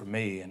cake for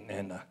me,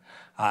 and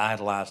I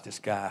idolized this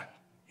guy,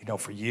 you know,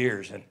 for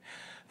years. And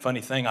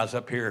funny thing, I was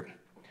up here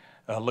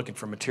looking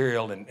for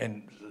material,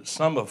 and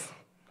some of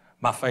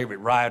my favorite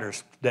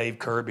writers, Dave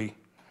Kirby,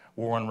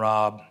 Warren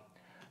Robb,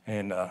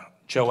 and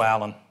Joe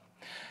Allen,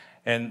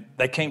 and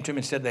they came to me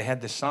and said they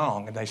had this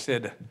song, and they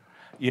said,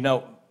 you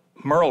know,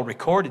 Merle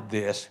recorded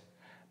this,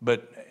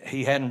 but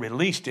he hadn't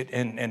released it,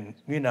 and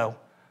you know,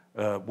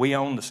 we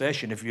own the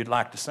session. If you'd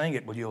like to sing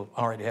it, well, you'll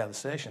already have the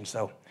session.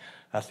 So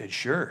I said,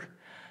 sure.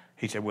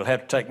 He said, we'll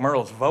have to take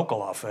Merle's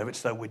vocal off of it.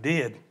 So we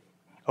did,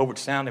 over at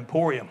Sound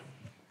Emporium.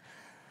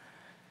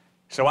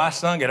 So I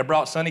sung it. I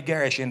brought Sonny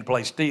Garish in to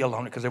play steel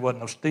on it because there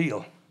wasn't no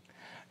steel.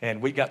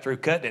 And we got through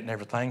cutting it and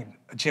everything.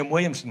 Jim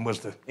Williamson was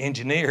the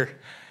engineer.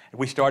 And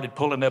we started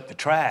pulling up the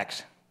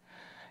tracks.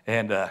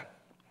 And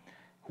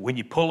when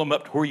you pull them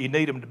up to where you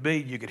need them to be,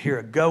 you could hear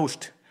a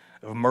ghost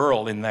of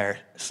Merle in there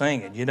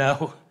singing, you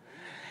know.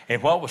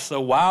 And what was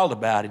so wild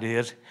about it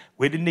is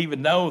we didn't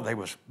even know there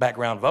was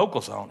background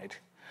vocals on it.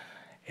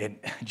 And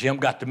Jim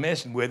got to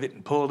messing with it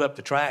and pulled up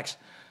the tracks,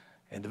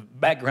 and the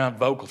background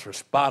vocals were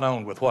spot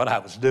on with what I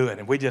was doing.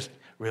 And we just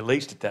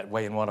released it that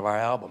way in one of our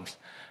albums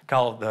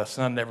called "The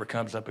Sun Never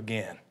Comes Up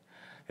Again."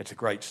 It's a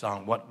great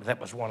song. That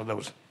was one of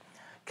those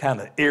kind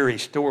of eerie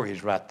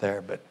stories right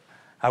there, but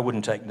I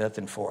wouldn't take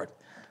nothing for it.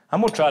 I'm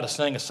going to try to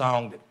sing a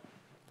song that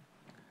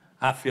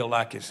I feel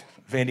like is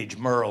vintage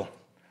Merle.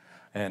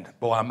 And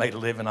boy, I made a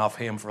living off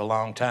him for a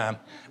long time.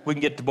 We can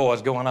get the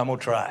boys going. I'm going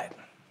to try it.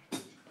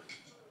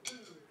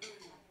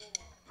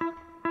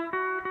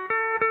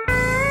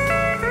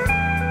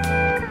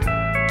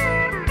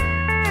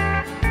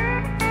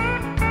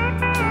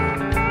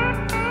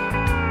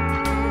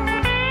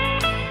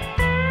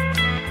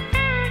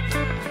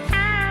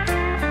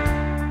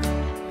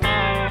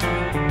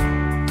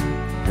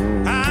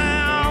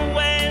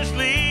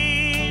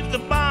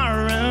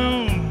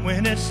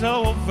 It's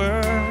over,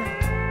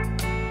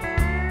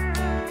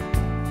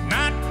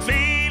 not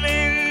feeling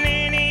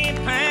any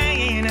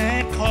pain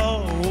at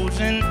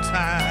closing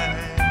time.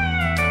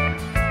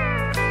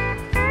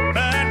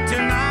 But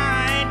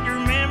tonight your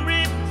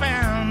memory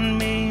found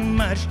me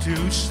much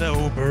too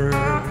sober.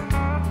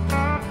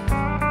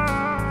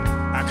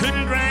 I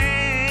couldn't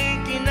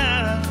drink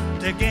enough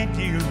to get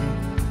you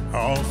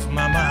off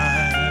my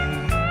mind.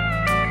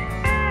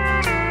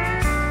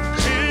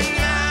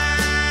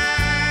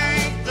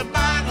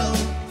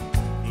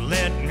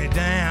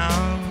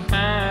 Down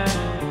and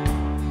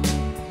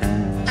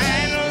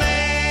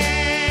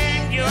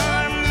let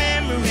your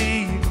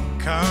memory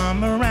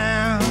come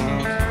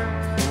around.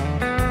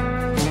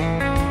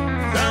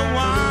 The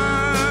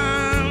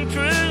one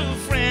true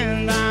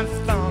friend I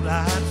thought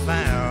I'd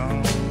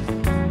found.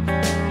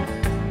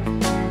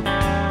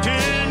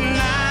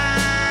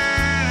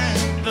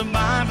 Tonight the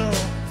bottle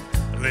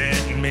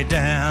let me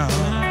down.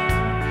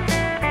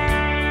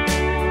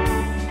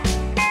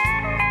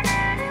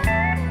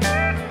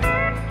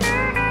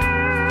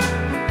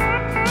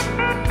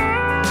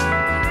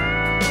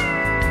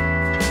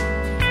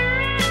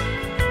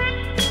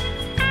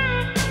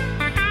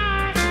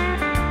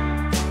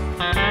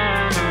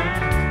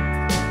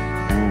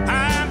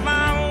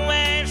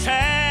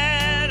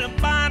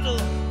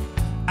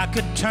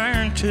 Could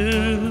turn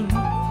to,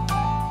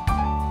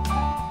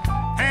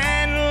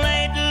 and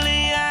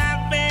lately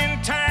I've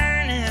been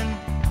turning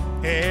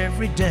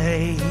every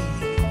day,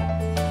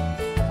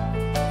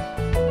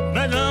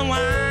 but the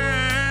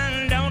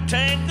wine don't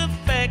take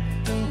effect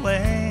the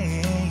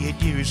way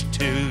it used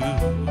to,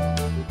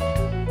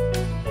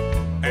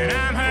 and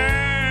I'm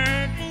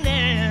hurting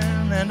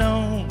in an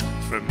old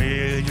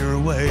familiar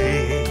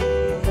way.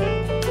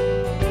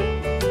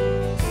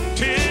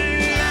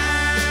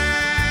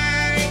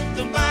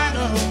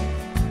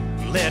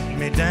 Let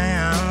me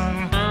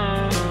down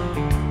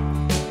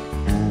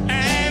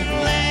and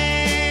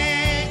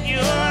let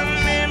your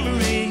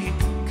memory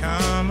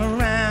come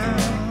around.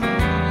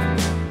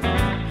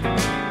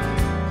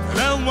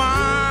 The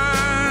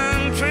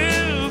one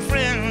true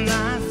friend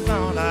I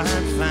thought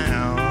I'd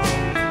found.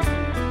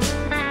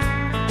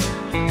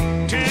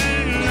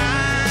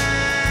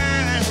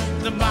 Tonight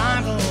the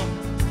bottle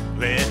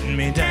let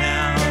me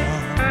down.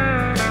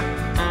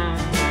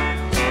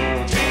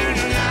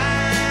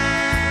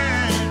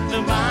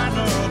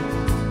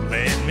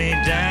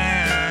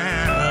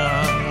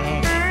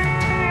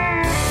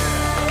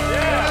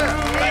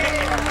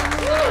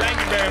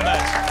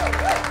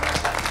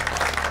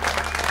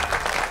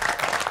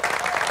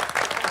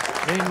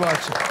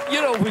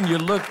 You know, when you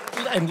look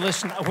and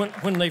listen,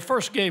 when they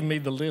first gave me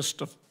the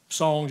list of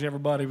songs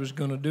everybody was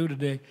going to do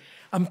today,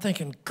 I'm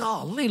thinking,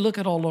 golly, look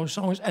at all those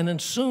songs. And then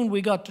soon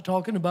we got to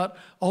talking about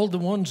all the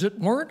ones that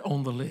weren't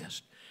on the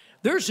list.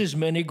 There's as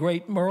many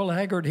great Merle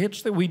Haggard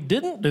hits that we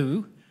didn't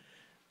do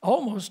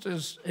almost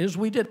as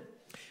we did.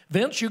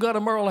 Vince, you got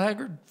a Merle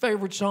Haggard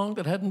favorite song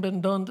that hadn't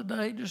been done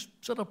today? Just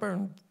sit up there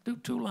and do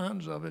 2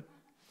 lines of it.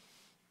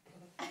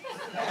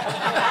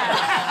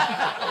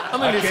 I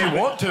mean, if you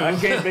want to. I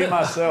can't be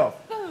myself.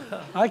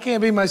 I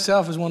Can't Be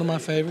Myself is one of my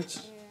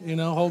favorites. You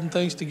know, holding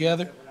things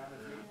together.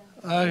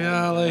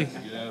 Golly.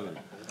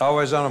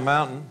 Always on a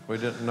Mountain.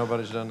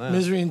 Nobody's done that.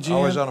 Misery and Jim.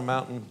 Always on a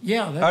Mountain.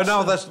 Yeah. That's,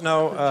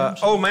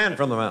 Old Man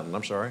from the Mountain.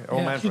 I'm sorry.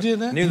 Old Man. You did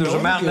that? Knew there was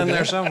a mountain in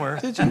there somewhere.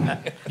 Did you?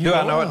 Do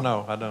I know it?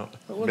 No, I don't.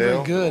 That wasn't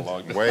very good.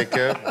 Wake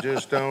up,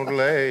 just don't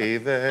lay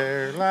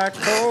there like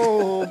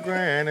cold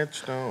granite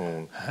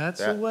stone.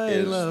 That's the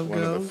way love goes.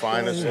 One of the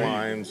finest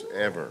lines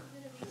ever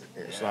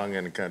sung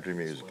in country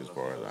music, as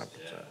far as I'm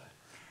concerned.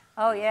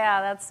 Oh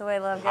yeah, that's the way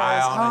love goes.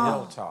 High on a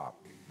hilltop.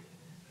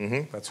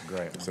 Mm-hmm. That's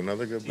great. It's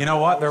another good one. You know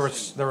what?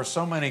 There were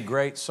so many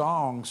great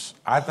songs.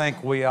 I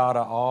think we ought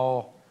to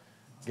all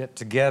get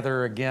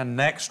together again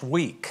next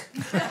week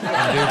and do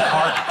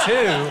part 2.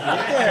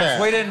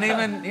 Because we didn't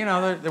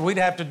even, we'd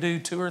have to do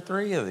 2 or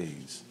 3 of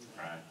these.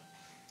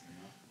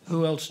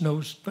 Who else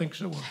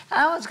thinks of one?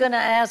 I was going to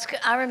ask,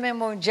 I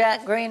remember when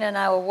Jack Green and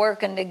I were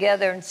working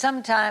together, and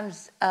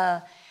sometimes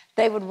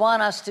they would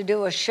want us to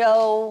do a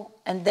show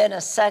and then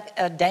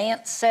a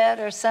dance set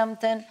or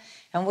something,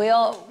 and we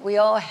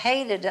all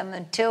hated them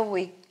until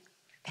we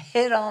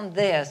hit on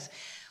this.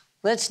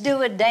 Let's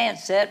do a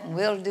dance set, and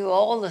we'll do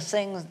all the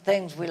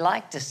things we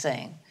like to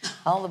sing,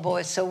 all the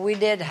boys. So we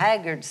did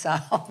Haggard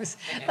songs.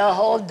 The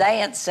whole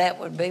dance set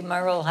would be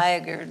Merle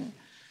Haggard.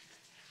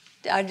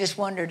 I just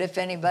wondered if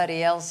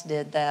anybody else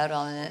did that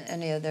on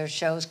any of their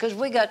shows, because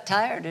we got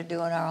tired of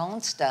doing our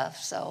own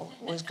stuff, so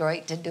it was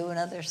great to do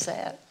another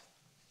set.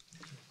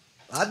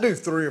 I do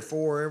 3 or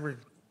 4 every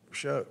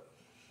show.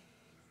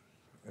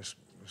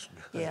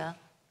 Yeah.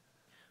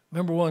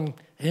 Remember one,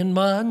 in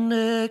my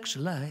next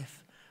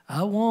life,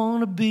 I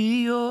want to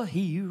be your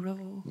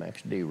hero.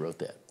 Max D wrote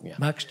that, yeah.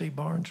 Max D.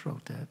 Barnes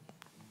wrote that.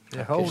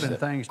 Yeah, holding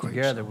things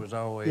together was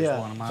always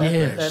one of my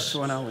favorites. That's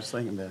what I was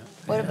thinking about.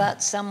 What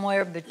about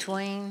Somewhere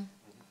Between?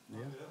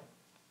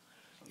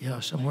 Yeah,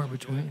 Somewhere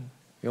Between.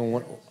 You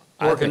know,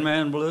 Working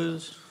Man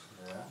Blues.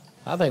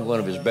 I think one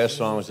of his best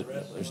songs that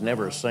was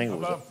never a single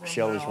was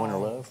Shelley's Winter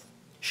Love.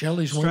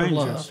 Shelley's Winter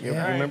Love. You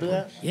remember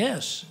that?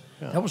 Yes.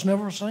 Yeah. That was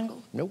never a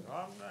single? Nope.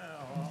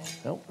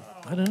 Nope.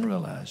 I didn't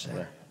realize that.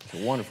 Yeah. It's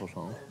a wonderful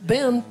song.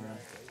 Ben,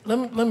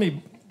 let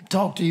me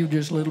talk to you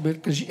just a little bit,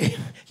 because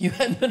you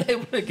hadn't been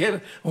able to get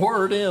a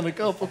word in a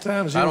couple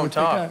times. I don't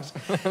talk.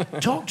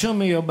 Talk to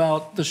me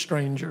about The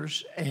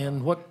Strangers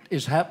and what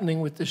is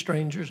happening with The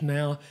Strangers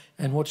now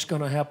and what's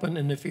going to happen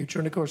in the future.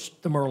 And, of course,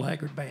 the Merle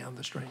Haggard Band,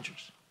 The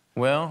Strangers.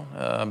 Well,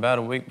 about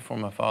a week before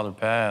my father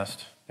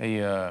passed, he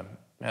had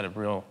a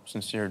real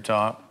sincere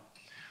talk.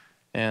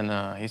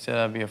 And he said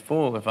I'd be a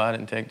fool if I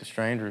didn't take The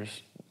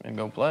Strangers and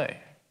go play.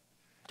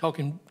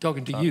 Talking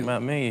to you.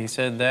 About me. He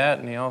said that,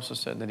 and he also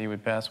said that he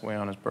would pass away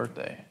on his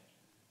birthday.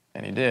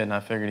 And he did, and I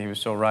figured he was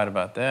so right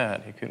about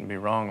that, he couldn't be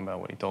wrong about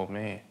what he told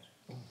me.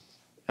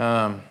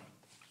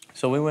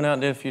 So we went out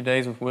and did a few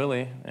days with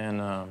Willie, and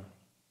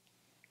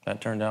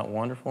that turned out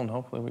wonderful, and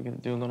hopefully we get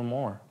to do a little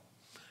more.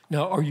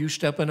 Now, are you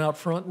stepping out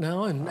front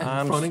now and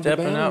I'm fronting the band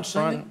stepping out and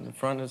singing? front,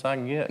 front as I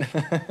can get.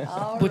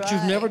 But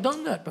you've never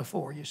done that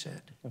before, you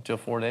said. Until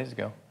 4 days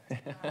ago.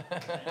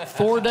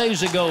 4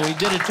 days ago, he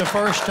did it the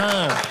first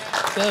time.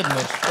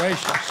 Goodness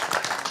gracious.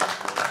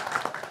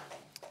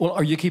 Well,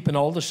 are you keeping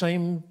all the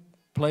same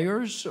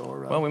players?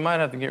 Or, Well, we might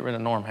have to get rid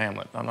of Norm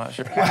Hamlet. I'm not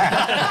sure.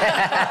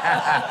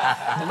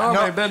 Norm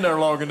ain't been there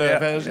long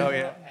enough, has he? Oh,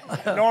 yeah.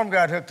 Norm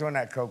got hooked on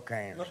that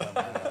cocaine or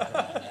something.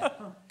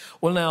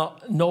 Well, now,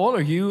 Noel,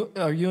 are you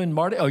and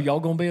Marty, are y'all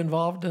going to be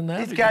involved in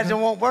that? These guys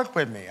don't want to work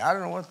with me. I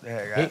don't know what the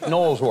heck.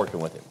 Noel's working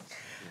with him.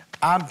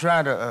 I'm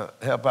trying to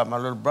help out my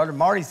little brother.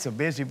 Marty's so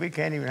busy, we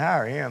can't even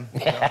hire him.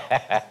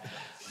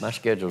 My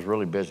schedule's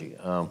really busy.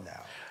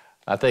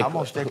 I think I'm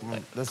going to stick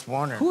with this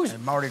one,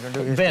 and Marty going to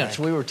do his Vince,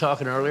 thing. we were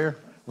talking earlier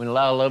when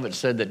Lyle Lovett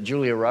said that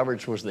Julia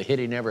Roberts was the hit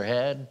he never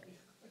had.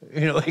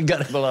 You know, he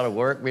got up a lot of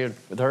work being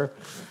with her.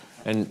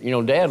 And, you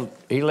know, Dad,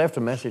 he left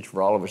a message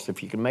for all of us.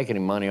 If you can make any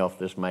money off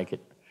this, make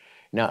it.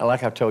 Now,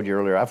 like I told you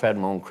earlier, I've had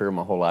my own career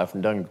my whole life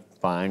and done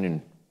fine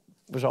and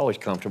was always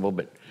comfortable,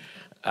 but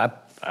I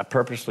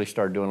purposely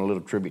started doing a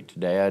little tribute to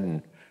Dad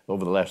and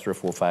over the last 3 or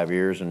 4 or 5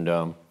 years. And,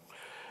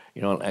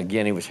 you know,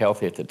 again, he was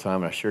healthy at the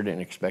time, and I sure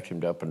didn't expect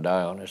him to up and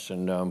die on us.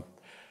 And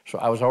so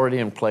I was already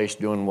in place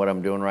doing what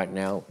I'm doing right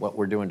now, what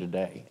we're doing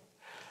today.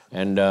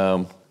 And,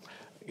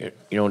 you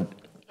know,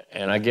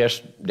 and I guess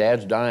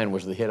Dad's dying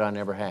was the hit I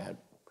never had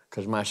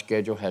because my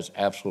schedule has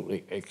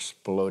absolutely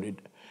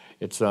exploded.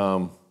 It's,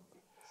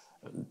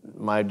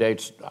 my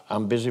dates,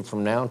 I'm busy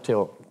from now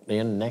until the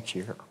end of next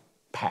year,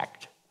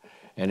 packed.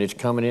 And it's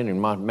coming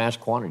in mass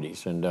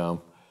quantities. And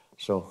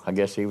so I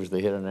guess he was the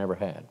hit I never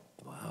had.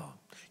 Wow.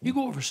 You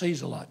go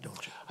overseas a lot,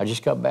 don't you? I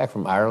just got back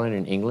from Ireland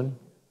and England.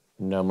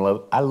 And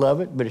I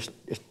love it, but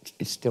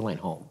it still ain't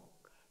home.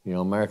 You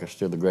know, America's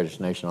still the greatest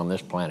nation on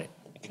this planet,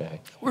 okay?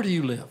 Where do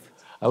you live?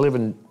 I live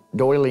in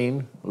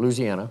Doyline,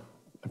 Louisiana,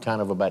 a town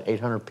of about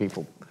 800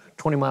 people,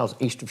 20 miles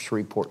east of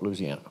Shreveport,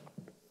 Louisiana.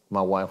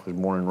 My wife was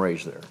born and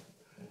raised there.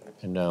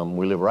 And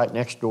we live right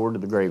next door to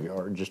the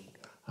graveyard.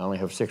 I only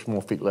have 6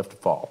 more feet left to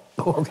fall.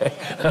 Okay.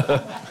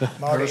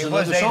 Marty, it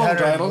was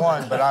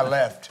 801, but I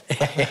left.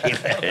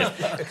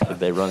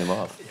 They run him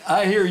off.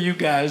 I hear you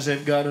guys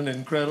have got an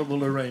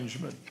incredible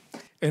arrangement.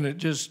 And it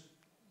just,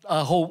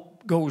 I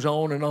hope, goes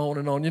on and on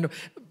and on. You know,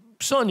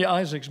 Sonia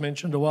Isaacs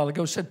mentioned a while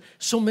ago, said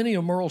so many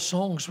of Merle's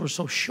songs were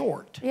so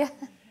short. Yeah.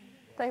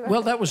 They were.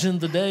 Well, that was in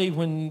the day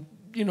when,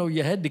 you know,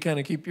 you had to kind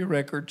of keep your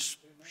records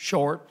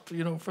short,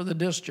 you know, for the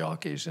disc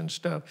jockeys and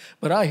stuff.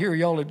 But I hear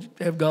y'all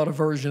have got a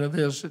version of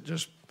this that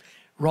just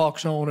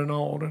rocks on, and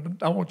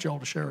I want y'all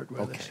to share it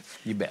with us.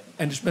 You bet.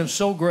 And it's been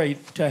so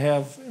great to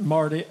have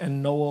Marty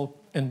and Noel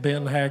and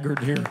Ben Haggard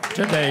here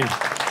today.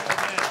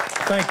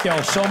 Thank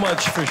y'all so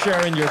much for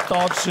sharing your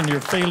thoughts and your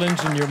feelings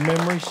and your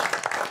memories.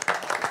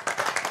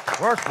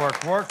 Work,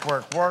 work, work,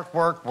 work, work,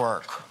 work,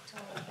 work.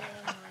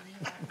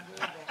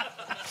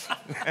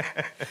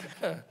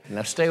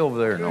 Now stay over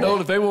there, Noel.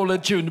 Noel, if they won't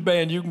let you in the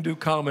band, you can do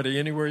comedy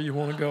anywhere you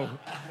want to go.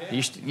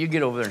 You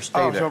get over there and stay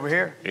Oh, there. it's over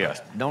here? Yeah.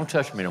 Don't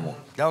touch me no more.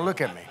 Don't look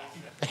at me.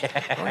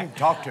 Don't even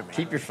talk to me.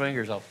 Keep your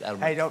fingers off. Out of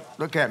me. Hey, don't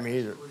look at me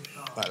either,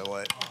 by the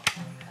way.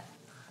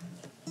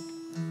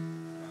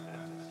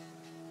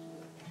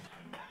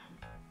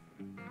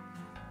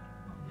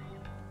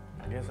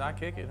 I guess I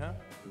kick it, huh?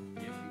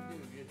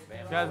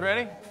 You guys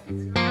ready?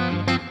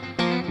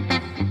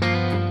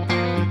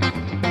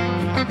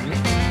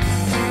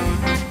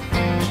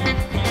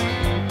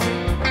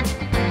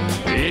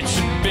 It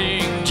should be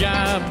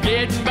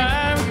getting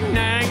by with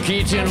 9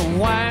 kids and a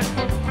wife.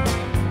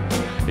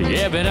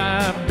 Yeah, but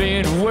I've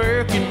been a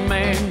working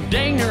man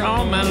dang near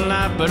all my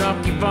life, but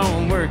I'll keep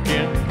on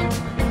working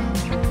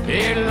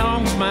as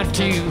long as my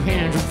 2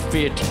 hands will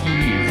fit to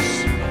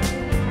use.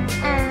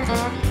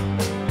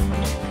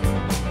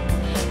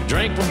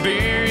 Drink my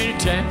beer in a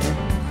tavern,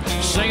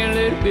 sing a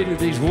little bit of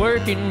these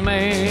working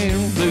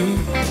man blues.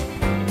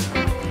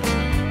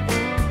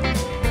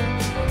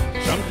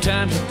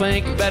 Sometimes I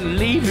think about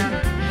leaving,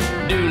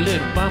 do a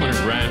little bumming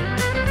around.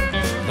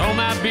 Throw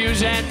my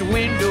bills out the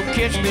window,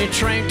 catch me a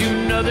train to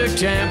another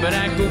town, but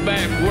I go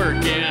back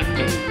working.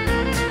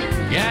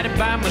 Gotta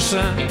buy my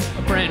son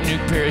a brand new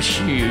pair of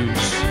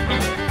shoes.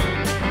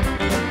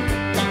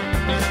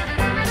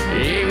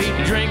 Yeah, we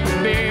can drink the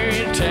beer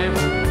in town,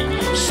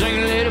 sing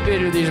a little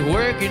bit of this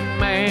working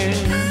man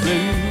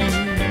blues.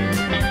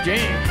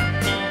 Jam.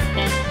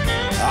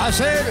 I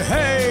said,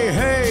 hey,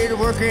 hey, the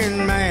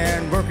working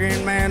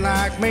man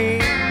like me.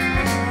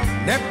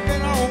 Never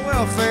been on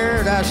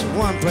welfare, that's the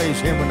one place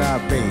him and I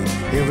be.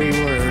 He'll be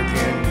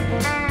working.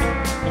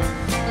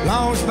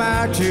 Long as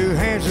my 2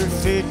 hands are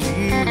fit to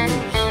use.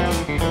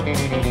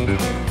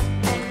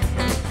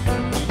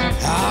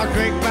 I'll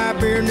drink my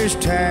beer in this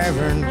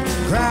tavern,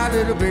 cry a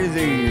little bit of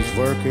these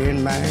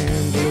working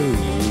man blues.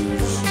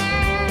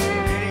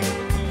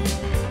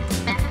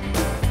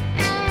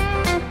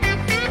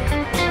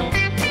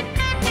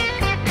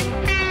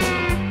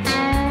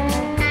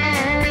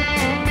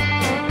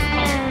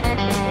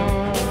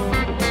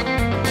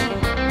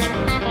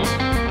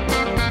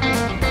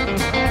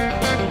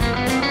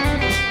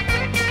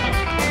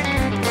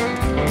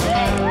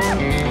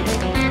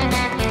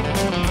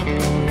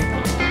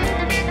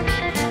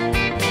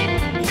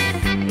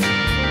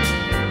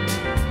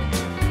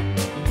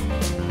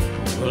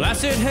 I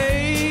said,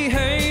 hey,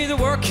 hey, the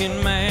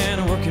working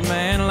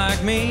man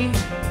like me.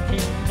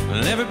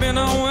 Never been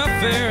on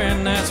welfare,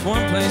 and that's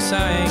one place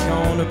I ain't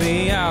gonna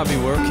be. I'll be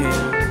working.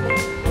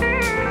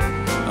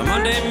 A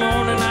Monday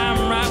morning,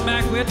 I'm right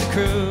back with the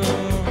crew.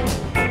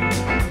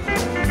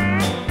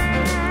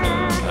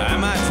 I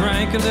might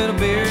drink a little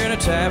beer in a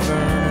tavern,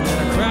 and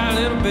I cry a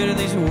little bit of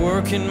these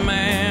working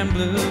man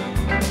blues.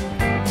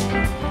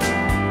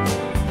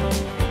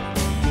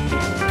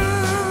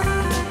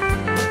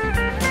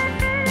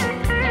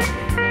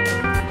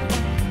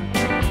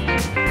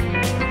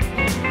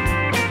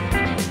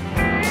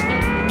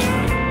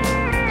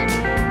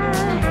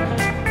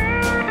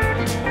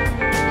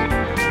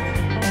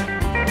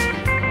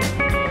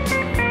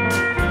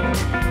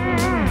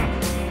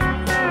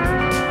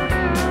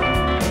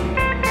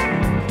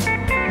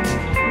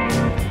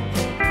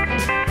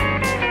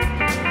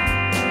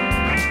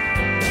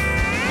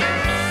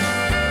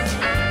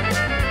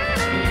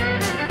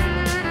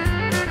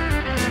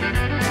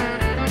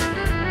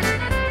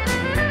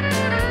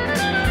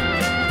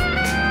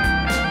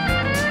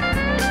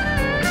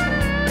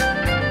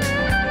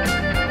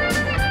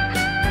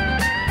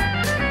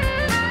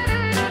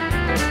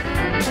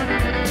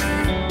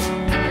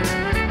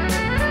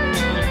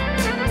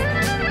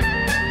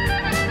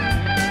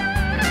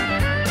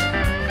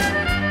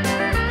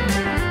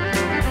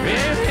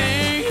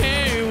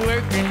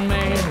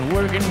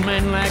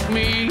 Like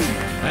me,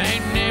 I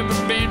ain't never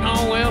been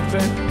on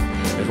welfare.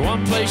 There's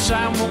one place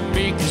I won't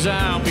be, 'cause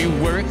I'll be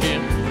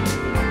working.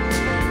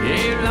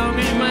 Yeah, as long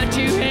as my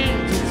 2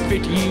 hands are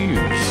fit to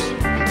use.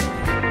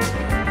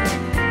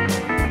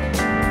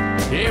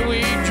 Yeah, we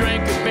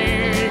drink a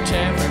beer in a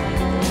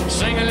tavern,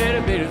 sing a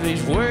little bit of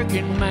these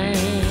working man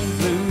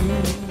blues.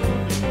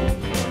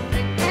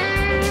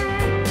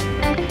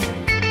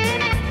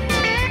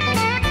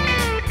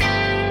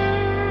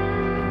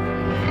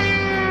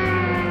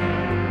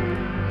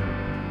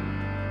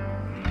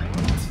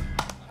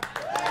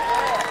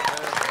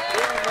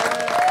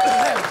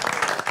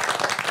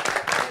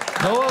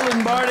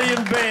 Marty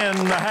and Ben,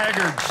 the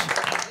Haggards.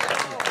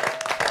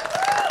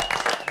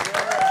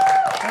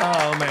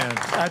 Oh, man,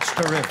 that's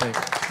terrific.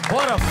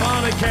 What a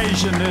fun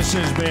occasion this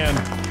has been.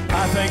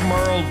 I think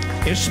Merle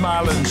is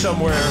smiling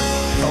somewhere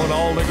on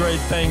all the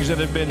great things that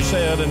have been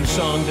said and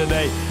sung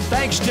today.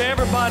 Thanks to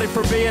everybody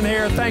for being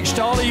here. Thanks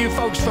to all of you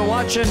folks for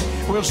watching.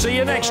 We'll see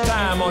you next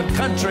time on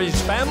Country's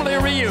Family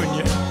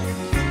Reunion.